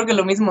 Y creo que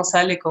lo mismo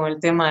sale con el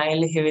tema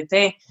LGBT,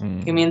 que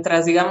Mm.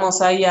 mientras,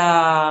 digamos,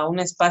 haya un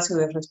espacio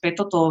de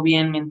respeto, todo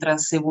bien.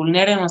 Mientras se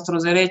vulneren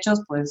nuestros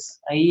derechos, pues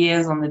ahí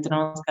es donde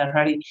tenemos que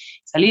agarrar y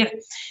salir.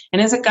 En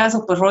ese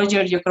caso, pues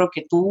Roger, yo creo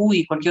que tú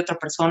y cualquier otra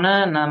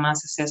persona, nada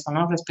más es eso,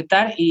 ¿no?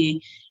 Respetar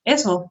y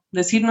eso,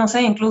 decir, no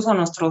sé, incluso a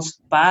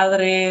nuestros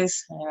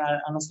padres,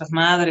 a nuestras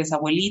madres,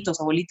 abuelitos,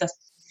 abuelitas,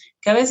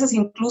 que a veces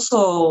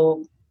incluso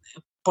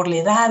por la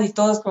edad y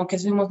todo es como que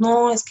decimos,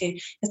 no, es que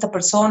esta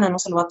persona no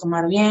se lo va a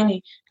tomar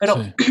bien, pero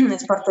Sí.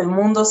 es parte del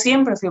mundo,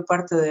 siempre ha sido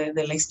parte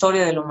de la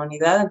historia de la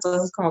humanidad,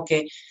 entonces es como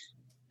que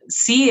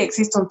sí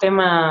existe un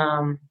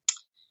tema,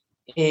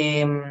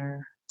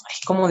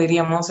 ¿cómo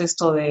diríamos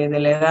esto de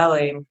la edad?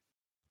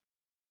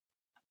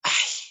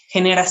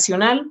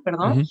 Generacional,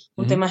 perdón, Ujú.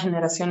 un Ujú. tema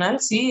generacional,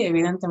 sí,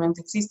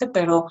 evidentemente existe,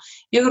 pero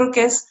yo creo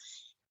que es,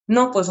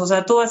 no, pues, o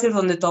sea, tú vas a ir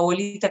donde tu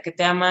abuelita que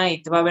te ama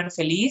y te va a ver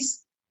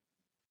feliz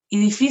y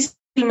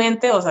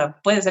difícilmente, o sea,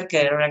 puede ser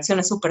que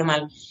reaccione súper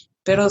mal,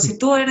 Pero si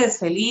tú eres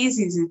feliz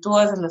y si tú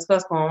haces las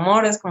cosas con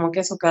amor, es como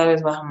que eso cada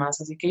vez baja más.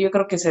 Así que yo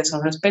creo que es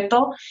eso,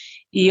 respeto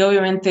y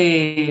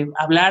obviamente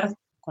hablar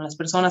con las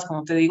personas,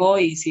 como te digo,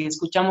 y si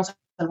escuchamos a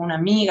alguna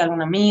amiga,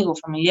 algún amigo,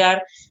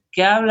 familiar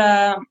que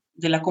habla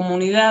de la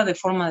comunidad de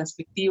forma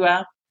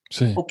despectiva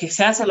Sí, o que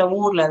se hace la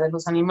burla de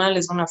los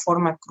animales de una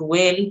forma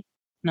cruel,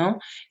 ¿no?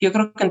 Yo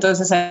creo que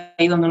entonces es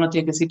ahí donde uno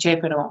tiene que decir, che,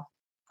 pero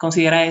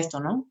considera esto,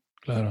 ¿no?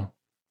 claro.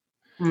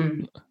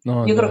 Mm.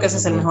 No, Yo creo que no, ese de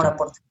es el mejor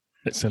momento. aporte.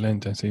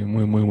 Excelente, sí,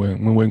 muy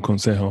buen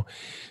consejo.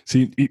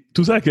 Sí, y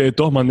tú sabes que de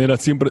todas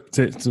maneras siempre,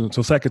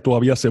 tú sabes que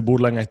todavía se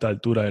burlan a esta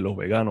altura de los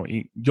veganos.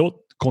 Y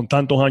yo, con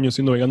tantos años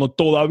siendo vegano,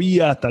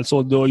 todavía hasta el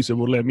sol de hoy se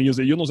burla de mí.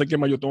 Yo no sé qué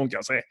más yo tengo que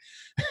hacer.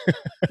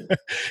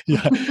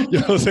 Ya,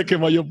 yo no sé qué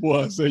más yo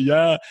puedo hacer.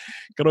 Ya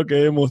creo que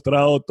he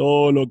demostrado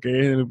todo lo que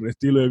es el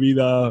estilo de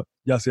vida,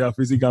 ya sea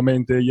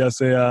físicamente, ya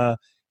sea,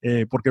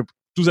 porque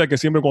tú sabes que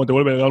siempre cuando te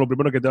vuelves vegano, lo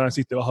primero que te van a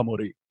decir, te vas a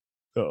morir.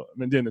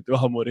 ¿Me entiendes? Te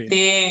vas a morir.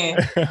 Sí,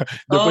 Después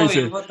obvio,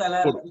 dice, puta,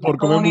 la por comer mucho.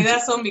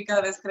 comunidad zombie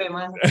cada vez crece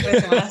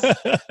más.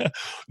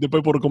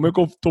 Después por comer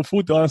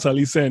tofu te van a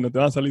salir senos, te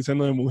van a salir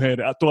senos de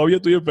mujer. Todavía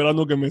estoy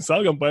esperando que me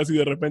salgan para ver si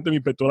de repente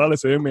mis pectorales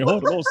se ven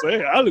mejor, no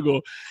sé,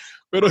 algo.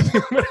 Pero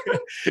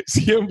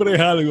siempre es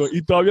algo.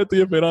 Y todavía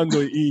estoy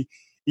esperando y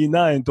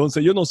nada,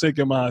 entonces yo no sé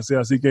qué más hacer,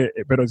 así que,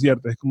 pero es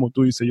cierto, es como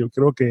tú dices, yo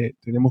creo que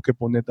tenemos que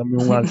poner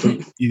también un alto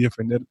y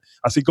defender,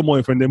 así como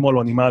defendemos a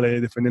los animales,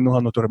 defendernos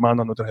a nuestros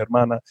hermanos, a nuestras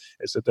hermanas,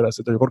 etcétera,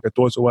 etcétera. Yo creo que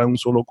todo eso va en un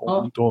solo Oh,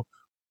 conjunto.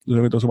 Yo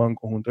creo que todo eso va en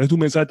conjunto. Es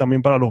un mensaje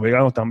también para los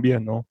veganos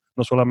también, ¿no?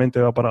 No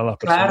solamente va para las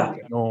personas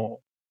claro.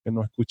 que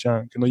no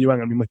escuchan, que no llevan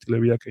el mismo estilo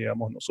de vida que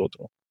llevamos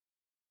nosotros.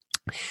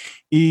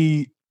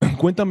 Y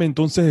cuéntame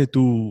entonces de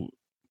tu,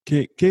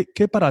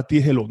 ¿qué para ti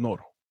es el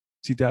honor?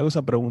 Si te hago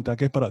esa pregunta,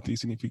 ¿qué para ti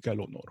significa el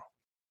honor?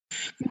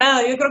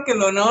 Nada, yo creo que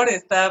el honor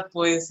está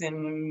pues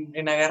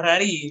en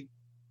agarrar y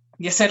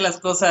hacer las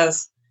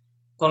cosas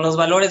con los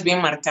valores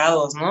bien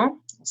marcados,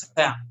 ¿no? O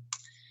sea,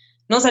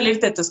 no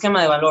salirte de tu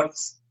esquema de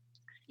valores.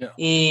 Yeah.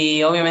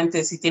 Y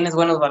obviamente si tienes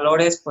buenos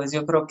valores, pues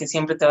yo creo que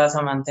siempre te vas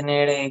a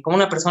mantener como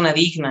una persona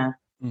digna.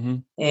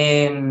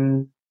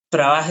 Uh-huh.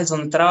 Trabajes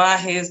donde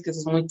trabajes, que eso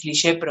es muy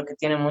cliché, pero que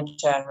tiene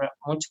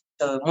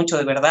mucho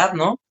de verdad,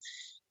 ¿no?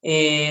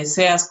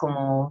 Seas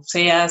como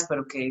seas,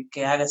 pero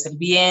que hagas el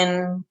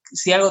bien.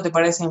 Si algo te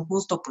parece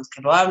injusto, pues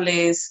que lo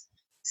hables.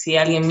 Si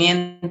alguien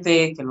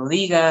miente, que lo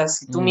digas.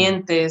 Si tú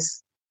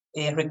mientes,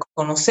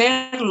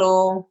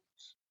 reconocerlo.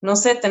 No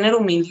sé, tener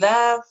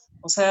humildad.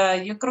 O sea,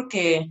 yo creo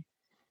que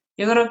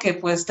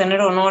pues tener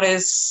honor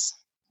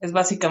es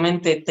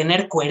básicamente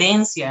tener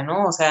coherencia,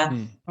 ¿no? O sea,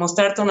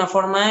 mostrarte una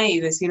forma y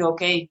decir,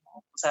 ok,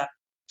 o sea,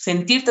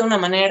 sentirte de una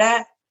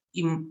manera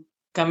y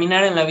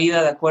caminar en la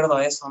vida de acuerdo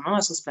a eso, ¿no?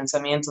 Esos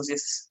pensamientos y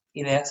esas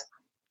ideas.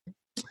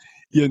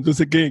 Y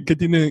entonces,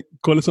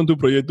 ¿cuáles son tus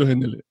proyectos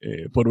en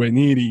el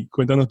porvenir? Y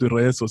cuéntanos tus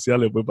redes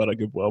sociales, pues, para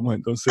que podamos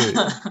entonces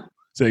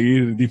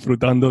seguir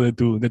disfrutando de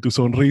tu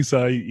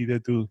sonrisa y de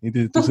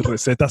tus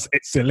recetas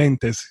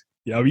excelentes.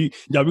 Ya vi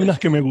unas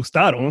que me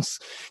gustaron,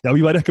 ya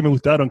vi varias que me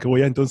gustaron, que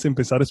voy a entonces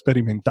empezar a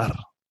experimentar.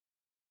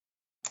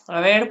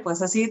 A ver,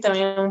 pues así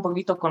también un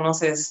poquito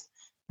conoces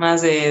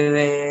más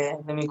de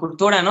mi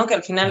cultura, ¿no? Que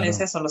al final es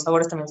Claro, eso, los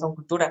sabores también son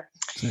cultura.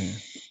 sí.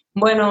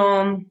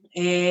 Bueno,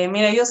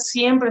 mira, yo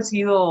siempre he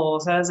sido, o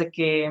sea,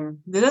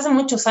 desde hace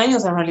muchos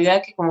años en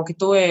realidad que como que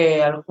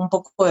tuve un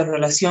poco de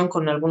relación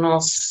con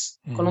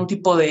con un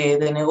tipo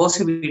de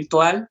negocio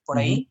virtual por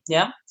Uh-huh. ahí,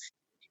 ¿ya?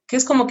 Que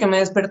es como que me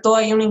despertó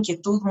ahí una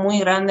inquietud muy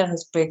grande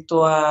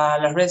respecto a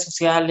las redes Sí.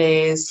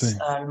 sociales,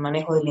 al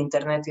manejo del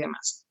internet y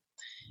demás.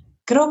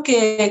 Creo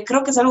que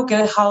es algo que he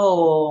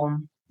dejado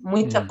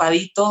muy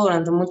tapadito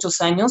durante muchos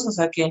años, o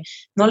sea que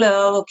no le he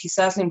dado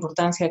quizás la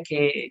importancia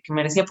que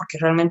merecía porque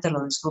realmente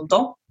lo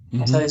disfruto,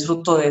 o sea, Uh-huh.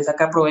 disfruto de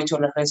sacar provecho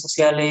de las redes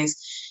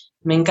sociales,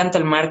 me encanta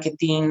el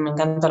marketing, me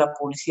encanta la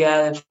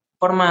publicidad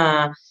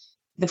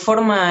de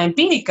forma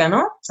empírica,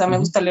 ¿no? O sea, me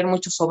Uh-huh. gusta leer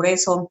mucho sobre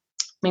eso,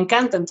 me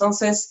encanta,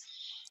 entonces,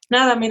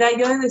 nada, mira,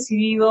 yo he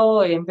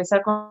decidido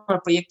empezar con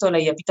el proyecto de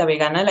la yapita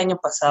vegana el año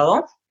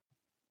pasado.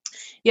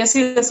 Y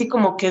así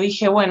como que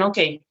dije, bueno, ok,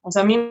 o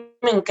sea, a mí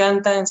me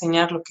encanta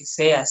enseñar lo que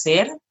sé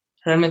hacer,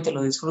 realmente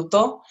lo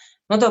disfruto,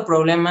 no tengo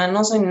problema,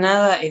 no soy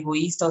nada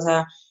egoísta, o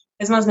sea,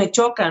 es más, me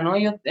choca, ¿no?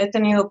 Yo he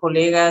tenido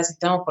colegas y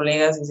tengo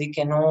colegas, así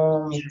que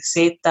no, mi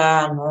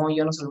receta, no,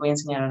 yo no se lo voy a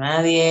enseñar a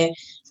nadie,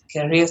 que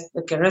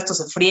el resto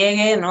se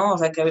friegue, ¿no? O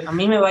sea, que a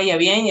mí me vaya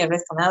bien y el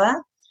resto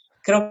nada.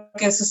 Creo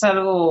que eso es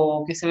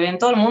algo que se ve en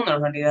todo el mundo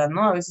en realidad,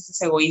 ¿no? A veces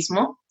es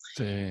egoísmo.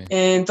 Sí.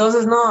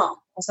 Entonces,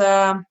 no, o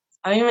sea,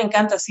 a mí me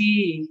encanta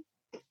así,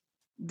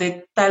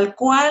 de tal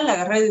cual,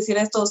 agarrar y decir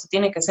esto se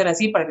tiene que hacer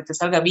así para que te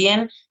salga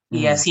bien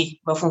y así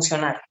va a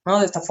funcionar, ¿no?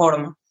 De esta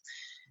forma.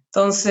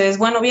 Entonces,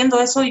 bueno, viendo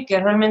eso y que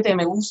realmente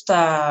me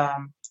gusta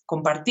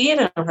compartir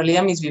en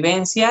realidad mis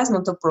vivencias,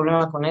 no tengo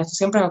problema con eso,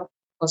 siempre me he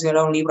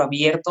considerado un libro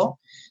abierto.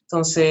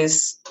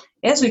 Entonces,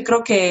 eso, y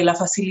creo que la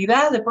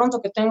facilidad de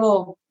pronto que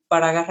tengo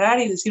para agarrar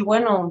y decir,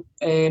 bueno,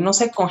 no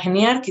sé,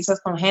 congeniar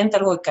quizás con gente,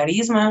 algo de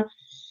carisma,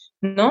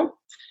 ¿no?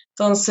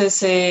 Entonces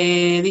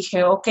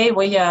dije, ok,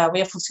 voy a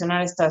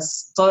fusionar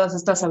todas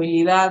estas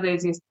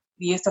habilidades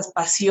y estas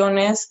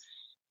pasiones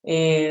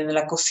de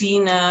la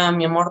cocina,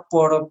 mi amor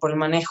por el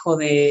manejo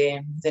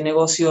de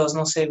negocios,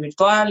 no sé,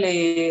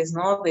 virtuales,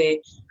 ¿no?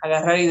 De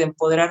agarrar y de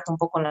empoderarte un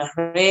poco en las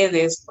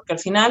redes, porque al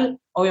final,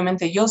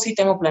 obviamente, yo sí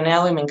tengo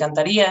planeado y me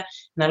encantaría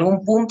en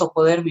algún punto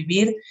poder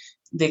vivir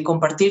de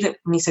compartir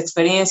mis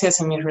experiencias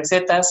y mis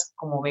recetas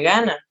como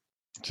vegana.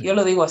 Sí. Yo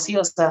lo digo así,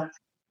 o sea,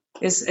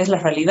 es la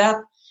realidad,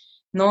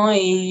 ¿no?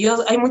 Y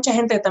hay mucha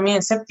gente también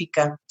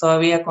escéptica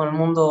todavía con el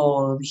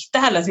mundo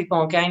digital, así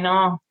como que, ay,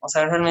 no, o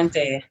sea,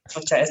 realmente,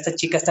 ocha, esta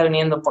chica está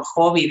viniendo por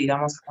hobby,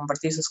 digamos, a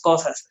compartir sus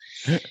cosas.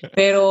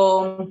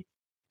 Pero,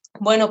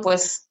 bueno,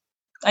 pues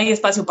hay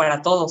espacio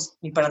para todos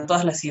y para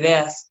todas las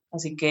ideas,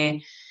 así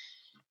que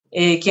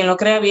quien lo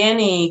crea bien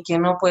y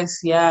quien no,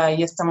 pues ya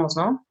estamos,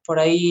 ¿no? Por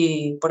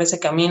ahí, por ese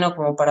camino,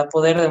 como para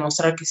poder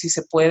demostrar que sí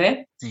se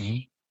puede.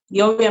 Uh-huh.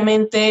 Y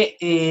obviamente,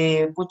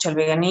 pucha, el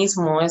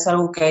veganismo es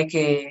algo que hay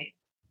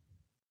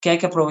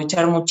que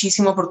aprovechar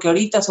muchísimo, porque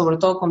ahorita, sobre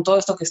todo con todo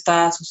esto que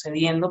está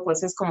sucediendo,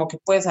 pues es como que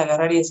puedes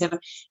agarrar y hacer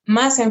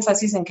más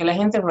énfasis en que la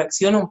gente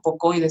reaccione un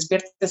poco y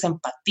despierte esa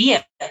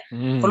empatía,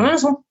 por lo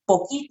menos un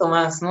poquito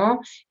más, ¿no?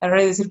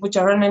 Agarrar y decir,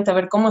 pucha, realmente a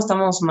ver cómo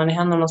estamos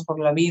manejándonos por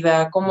la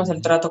vida, cómo es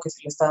el trato que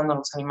se le está dando a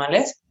los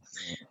animales.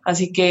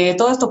 Así que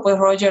todo esto, pues,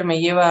 Roger, me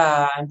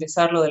lleva a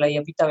empezar lo de la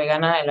yapita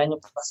vegana el año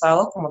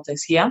pasado, como te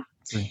decía.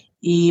 Sí.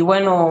 Y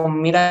bueno,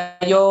 mira,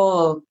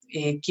 yo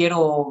quisiera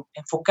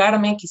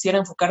enfocarme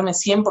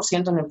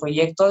 100% en el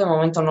proyecto. De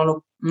momento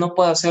no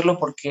puedo hacerlo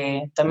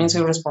porque también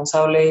soy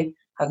responsable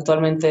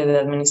actualmente de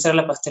administrar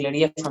la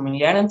pastelería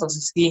familiar,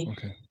 entonces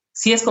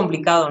sí es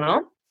complicado,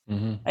 ¿no?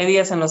 Uh-huh. Hay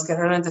días en los que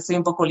realmente estoy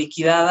un poco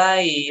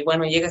liquidada y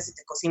bueno, llegas y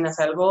te cocinas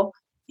algo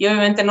y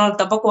obviamente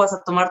tampoco vas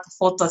a tomar tu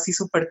foto así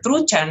súper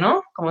trucha,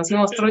 ¿no? Como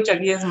decimos, trucha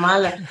aquí es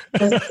mala.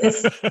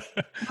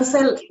 No sé,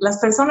 las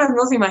personas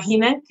no se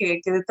imaginan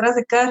que detrás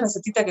de cada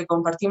recetita que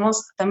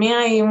compartimos también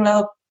hay un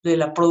lado de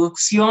la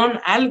producción,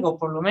 algo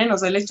por lo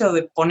menos, el hecho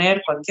de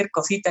poner cualquier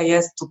cosita ya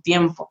es tu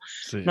tiempo,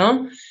 sí,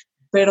 ¿no?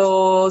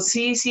 Pero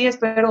sí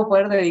espero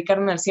poder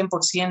dedicarme al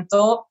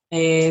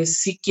 100%,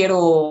 sí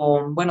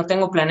quiero, bueno,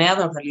 tengo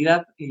planeado en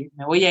realidad,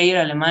 me voy a ir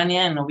a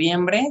Alemania en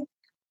noviembre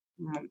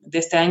de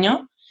este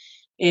año,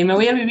 me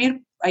voy a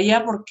vivir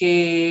allá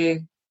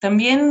porque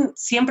también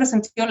siempre he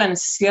sentido la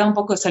necesidad un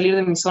poco de salir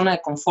de mi zona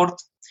de confort.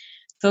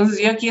 Entonces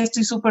yo aquí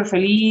estoy súper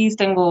feliz,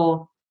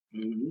 tengo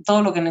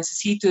todo lo que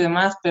necesito y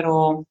demás,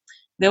 pero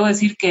debo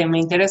decir que me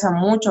interesa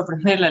mucho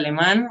aprender el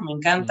alemán, me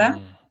encanta.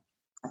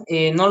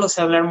 No lo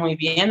sé hablar muy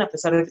bien, a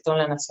pesar de que tengo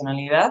la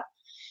nacionalidad.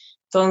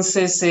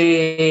 Entonces,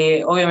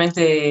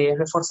 obviamente,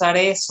 reforzar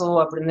eso,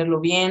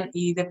 aprenderlo bien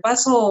y de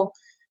paso,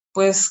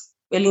 pues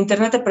el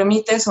Internet te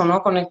permite eso,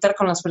 ¿no? Conectar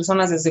con las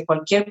personas desde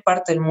cualquier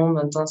parte del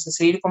mundo. Entonces,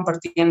 seguir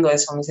compartiendo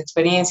eso, mis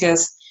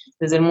experiencias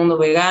desde el mundo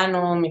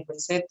vegano, mis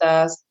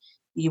recetas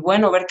y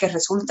bueno, ver qué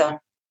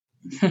resulta.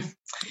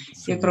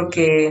 Sí. Yo creo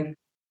que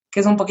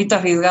es un poquito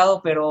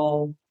arriesgado,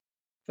 pero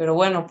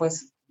bueno,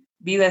 pues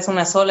vida es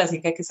una sola,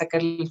 así que hay que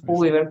sacarle el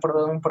jugo y ver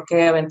por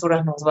qué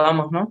aventuras nos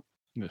vamos, ¿no?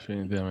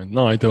 Definitivamente.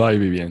 No, ahí te va a ir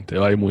bien, te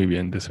va a ir muy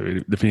bien,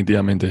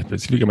 definitivamente,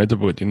 específicamente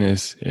porque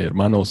tienes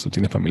hermanos o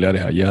tienes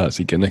familiares allá,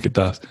 así que no es que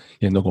estás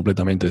yendo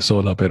completamente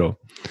sola, pero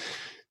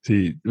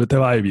sí, te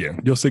va a ir bien.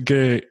 Yo sé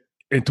que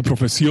en tu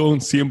profesión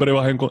siempre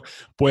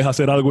puedes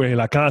hacer algo en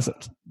la casa,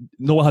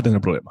 no vas a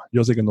tener problemas.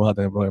 Yo sé que no vas a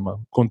tener problemas.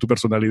 Con tu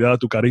personalidad,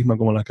 tu carisma,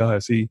 como las acabas de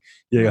decir,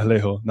 llegas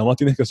lejos. Nada más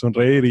tienes que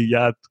sonreír y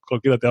ya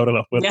cualquiera te abre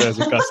la puerta de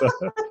su casa.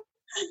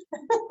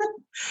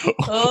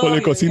 O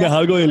le cocinas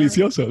algo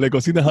delicioso,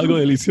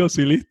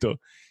 y listo.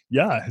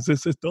 Ya, eso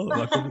es todo.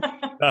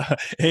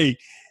 Hey,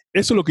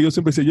 eso es lo que yo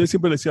siempre decía. Yo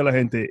siempre le decía a la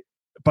gente,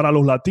 para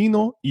los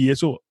latinos, y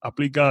eso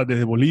aplica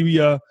desde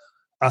Bolivia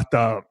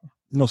hasta,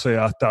 no sé,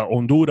 hasta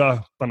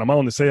Honduras, Panamá,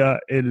 donde sea,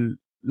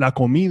 la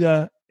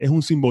comida es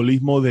un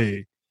simbolismo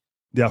de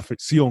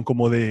afección,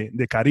 como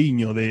de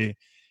cariño, de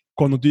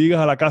cuando tú llegas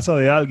a la casa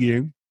de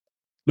alguien,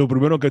 lo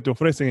primero que te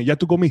ofrecen es, ¿ya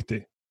tú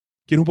comiste?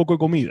 ¿Quieres un poco de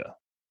comida?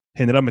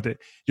 Generalmente,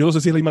 yo no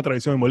sé si es la misma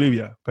tradición en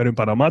Bolivia, pero en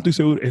Panamá estoy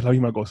seguro es la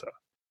misma cosa.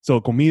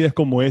 Comida es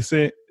como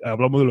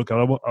hablamos de lo que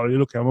vamos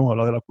a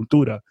hablar de la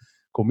cultura.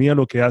 Comida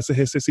lo que hace es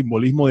ese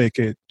simbolismo de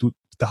que tú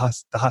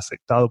estás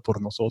aceptado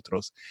por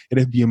nosotros,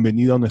 eres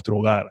bienvenido a nuestro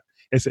hogar.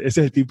 Ese es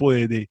el tipo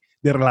de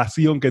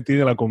relación que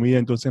tiene la comida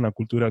entonces en la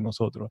cultura de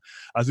nosotros.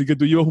 Así que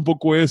tú llevas un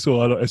poco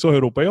eso a esos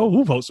europeos,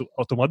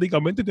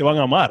 automáticamente te van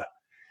a amar.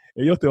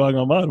 Ellos te van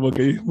a amar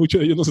porque muchos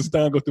de ellos no se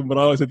están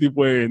acostumbrados a ese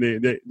tipo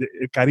de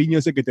cariño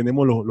ese que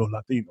tenemos los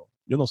latinos.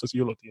 Yo no sé si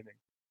ellos lo tienen.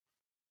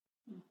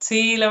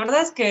 Sí, la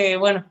verdad es que,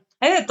 bueno,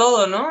 hay de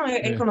todo, ¿no?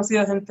 He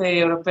conocido gente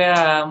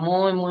europea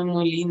muy, muy,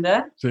 muy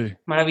linda,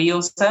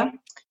 maravillosa,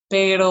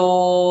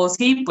 pero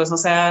sí, pues, o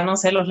sea, no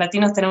sé, los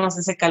latinos tenemos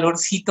ese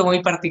calorcito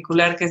muy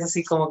particular que es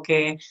así como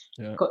que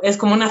es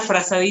como una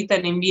frazadita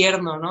en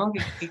invierno, ¿no?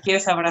 Que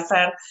quieres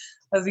abrazar.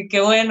 Así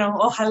que bueno,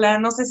 ojalá,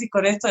 no sé si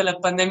con esto de la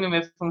pandemia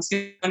me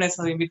funciona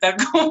eso de invitar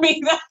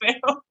comida,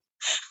 pero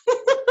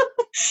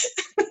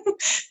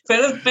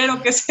Pero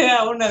espero que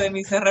sea una de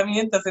mis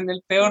herramientas en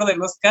el peor de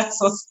los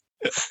casos.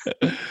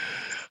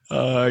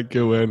 Ay,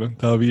 qué bueno,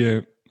 está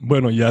bien.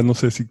 Bueno, ya no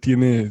sé si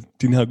tienes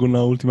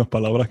algunas últimas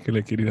palabras que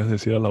le querías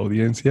decir a la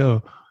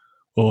audiencia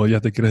o ya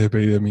te quieres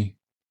despedir de mí.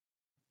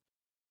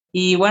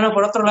 Y bueno,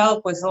 por otro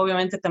lado, pues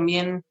obviamente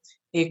también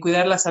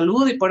cuidar la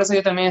salud, y por eso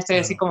yo también estoy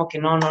así como que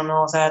no,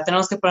 o sea,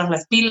 tenemos que poner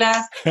las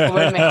pilas,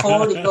 comer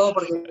mejor y todo,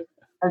 porque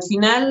al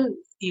final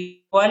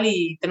igual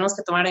y tenemos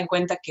que tomar en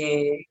cuenta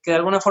que de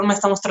alguna forma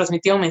estamos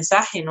transmitiendo un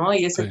mensaje, ¿no?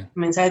 Y ese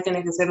mensaje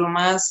tiene que ser lo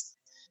más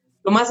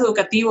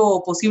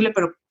educativo posible,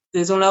 pero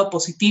desde un lado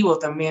positivo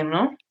también,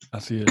 ¿no?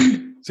 Así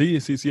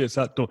es. Sí,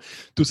 exacto.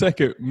 Tú sabes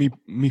que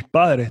mis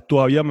padres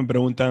todavía me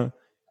preguntan,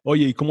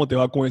 oye, ¿y cómo te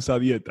va con esa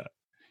dieta?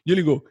 Yo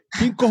le digo,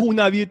 ¿quién coge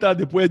una dieta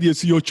después de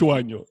 18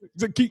 años?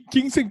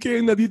 ¿Quién se queda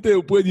en una dieta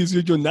después de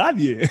 18?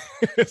 Nadie.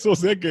 Eso, o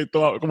sea que,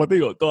 como te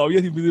digo, todavía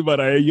es difícil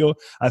para ellos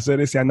hacer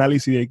ese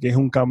análisis de que es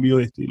un cambio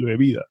de estilo de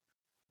vida.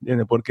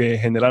 ¿Entiendes? Porque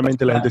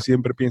generalmente la gente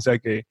siempre piensa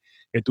que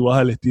tú vas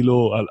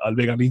al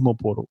veganismo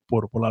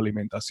por la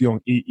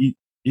alimentación. Y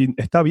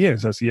está bien, o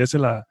sea, si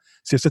esa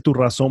es tu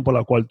razón por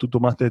la cual tú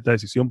tomaste esta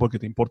decisión, porque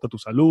te importa tu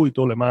salud y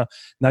todo lo demás,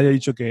 nadie ha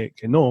dicho que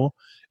no.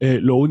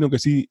 Lo único que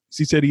sí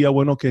sería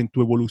bueno que en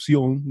tu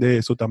evolución de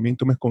eso también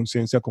tomes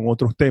conciencia con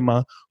otros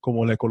temas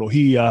como la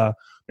ecología,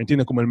 ¿me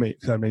entiendes? Como el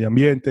medio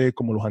ambiente,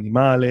 como los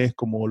animales,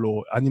 como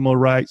los animal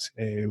rights,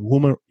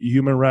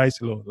 human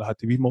rights, los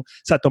activismos.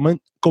 O sea,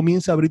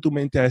 comienza a abrir tu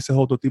mente a esos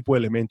otros tipos de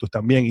elementos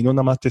también y no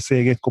nada más te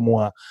cegues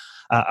como a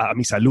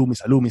mi salud.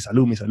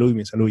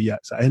 Ya. O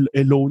sea,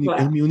 es lo único,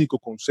 claro. Es mi único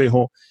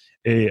consejo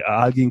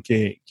a alguien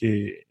que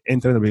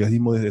entra en el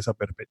veganismo desde esa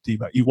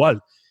perspectiva.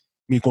 Igual,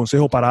 mi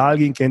consejo para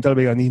alguien que entra al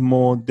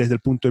veganismo desde el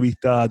punto de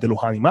vista de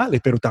los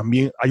animales, pero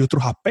también hay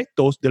otros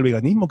aspectos del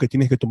veganismo que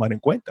tienes que tomar en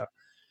cuenta,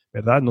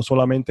 ¿verdad? No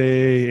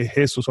solamente es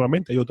eso,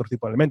 solamente hay otro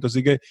tipo de elementos.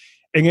 Así que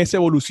en esa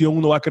evolución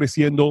uno va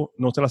creciendo,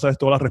 no se las sabes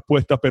todas las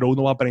respuestas, pero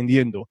uno va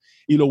aprendiendo.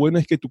 Y lo bueno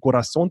es que tu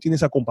corazón tiene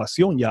esa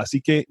compasión ya,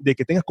 así que de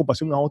que tengas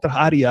compasión a otras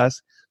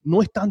áreas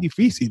no es tan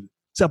difícil.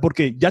 O sea,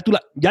 porque ya tú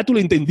lo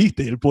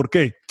entendiste, el por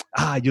qué.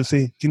 Yo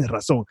sé, tienes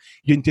razón.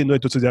 Yo entiendo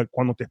esto. Entonces, ya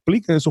cuando te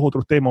expliquen esos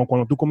otros temas o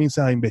cuando tú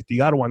comienzas a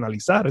investigar o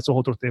analizar esos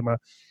otros temas,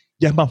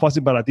 ya es más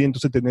fácil para ti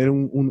entonces tener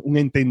un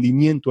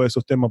entendimiento de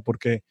esos temas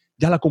porque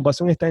ya la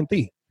compasión está en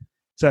ti.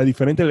 O sea,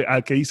 diferente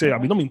al que dice, a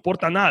mí no me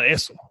importa nada de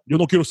eso. Yo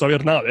no quiero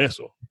saber nada de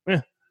eso.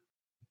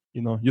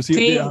 Yo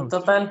sí,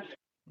 total.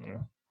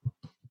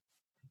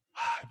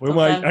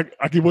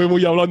 Aquí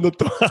podemos ir hablando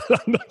toda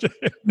la noche.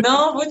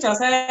 No, mucho, o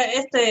sea,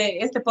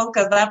 este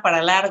podcast da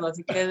para largo,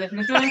 así que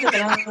definitivamente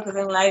tenemos que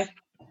hacer un live,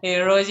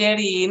 Roger,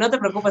 y no te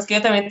preocupes, que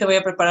yo también te voy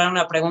a preparar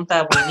una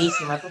pregunta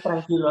buenísima, tú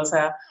tranquilo, o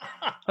sea,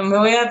 me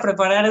voy a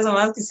preparar eso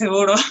más que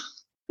seguro.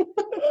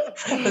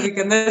 Así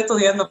que ande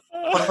estudiando,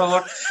 por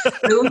favor.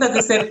 Preguntas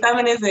de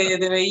certámenes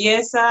de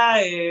belleza,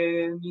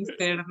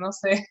 mister, no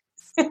sé.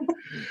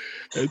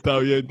 Está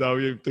bien,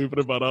 estoy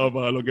preparado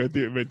para lo que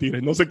me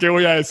tires. No sé qué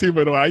voy a decir,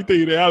 pero ahí te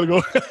diré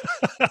algo.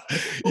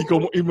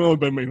 y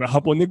me vas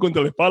a poner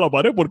contra la espada a la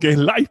pared porque es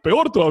live,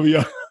 peor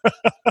todavía.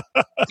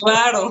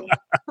 Claro.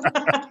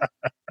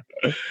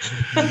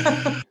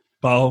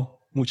 Pau,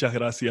 muchas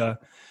gracias.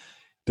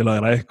 Te lo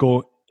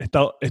agradezco.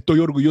 Estoy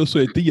orgulloso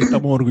de ti y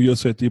estamos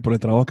orgullosos de ti por el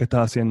trabajo que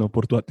estás haciendo,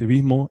 por tu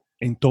activismo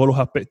en todos los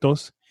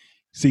aspectos.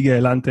 Sigue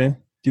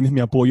adelante. Tienes mi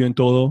apoyo en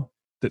todo.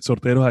 Te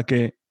exhorto a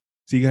que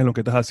sigas en lo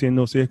que estás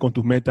haciendo, sigues con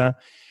tus metas.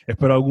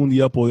 Espero algún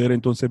día poder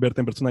entonces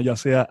verte en persona, ya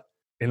sea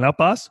en La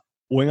Paz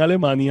o en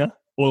Alemania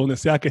o donde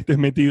sea que estés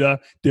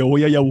metida. Te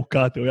voy a ir a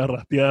buscar, te voy a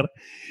rastrear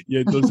y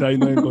entonces ahí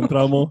nos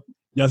encontramos.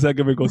 Ya sea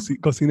que me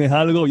cocines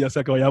algo, ya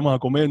sea que vayamos a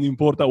comer, no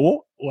importa,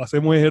 o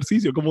hacemos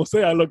ejercicio, como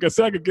sea, lo que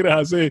sea que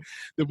quieras hacer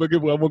después que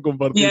podamos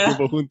compartir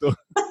tiempo juntos.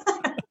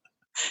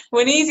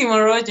 Buenísimo,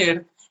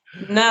 Roger.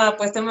 Nada,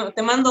 pues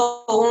te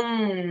mando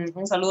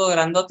un saludo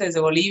grandote desde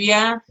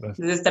Bolivia,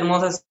 desde esta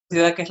hermosa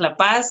ciudad que es La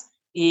Paz,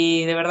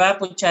 y de verdad,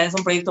 pucha, es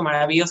un proyecto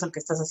maravilloso el que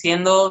estás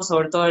haciendo,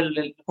 sobre todo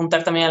el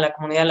juntar también a la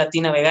comunidad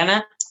latina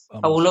vegana.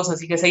 Vamos. Fabuloso,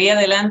 así que seguí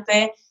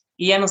adelante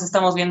y ya nos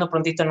estamos viendo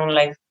prontito en un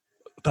live.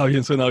 Está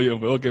bien, suena bien,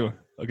 pues ok,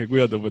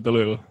 cuídate, pues hasta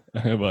luego.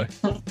 Bye.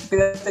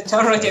 Cuídate,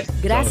 chao, Roger.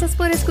 Gracias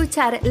por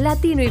escuchar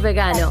Latino y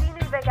Vegano,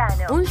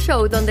 un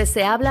show donde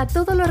se habla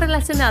todo lo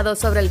relacionado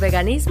sobre el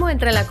veganismo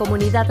entre la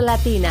comunidad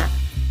latina.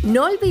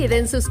 No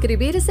olviden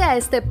suscribirse a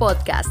este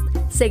podcast,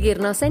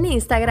 seguirnos en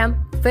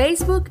Instagram,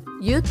 Facebook,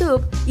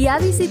 YouTube y a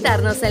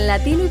visitarnos en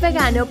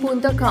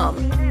latinoyvegano.com.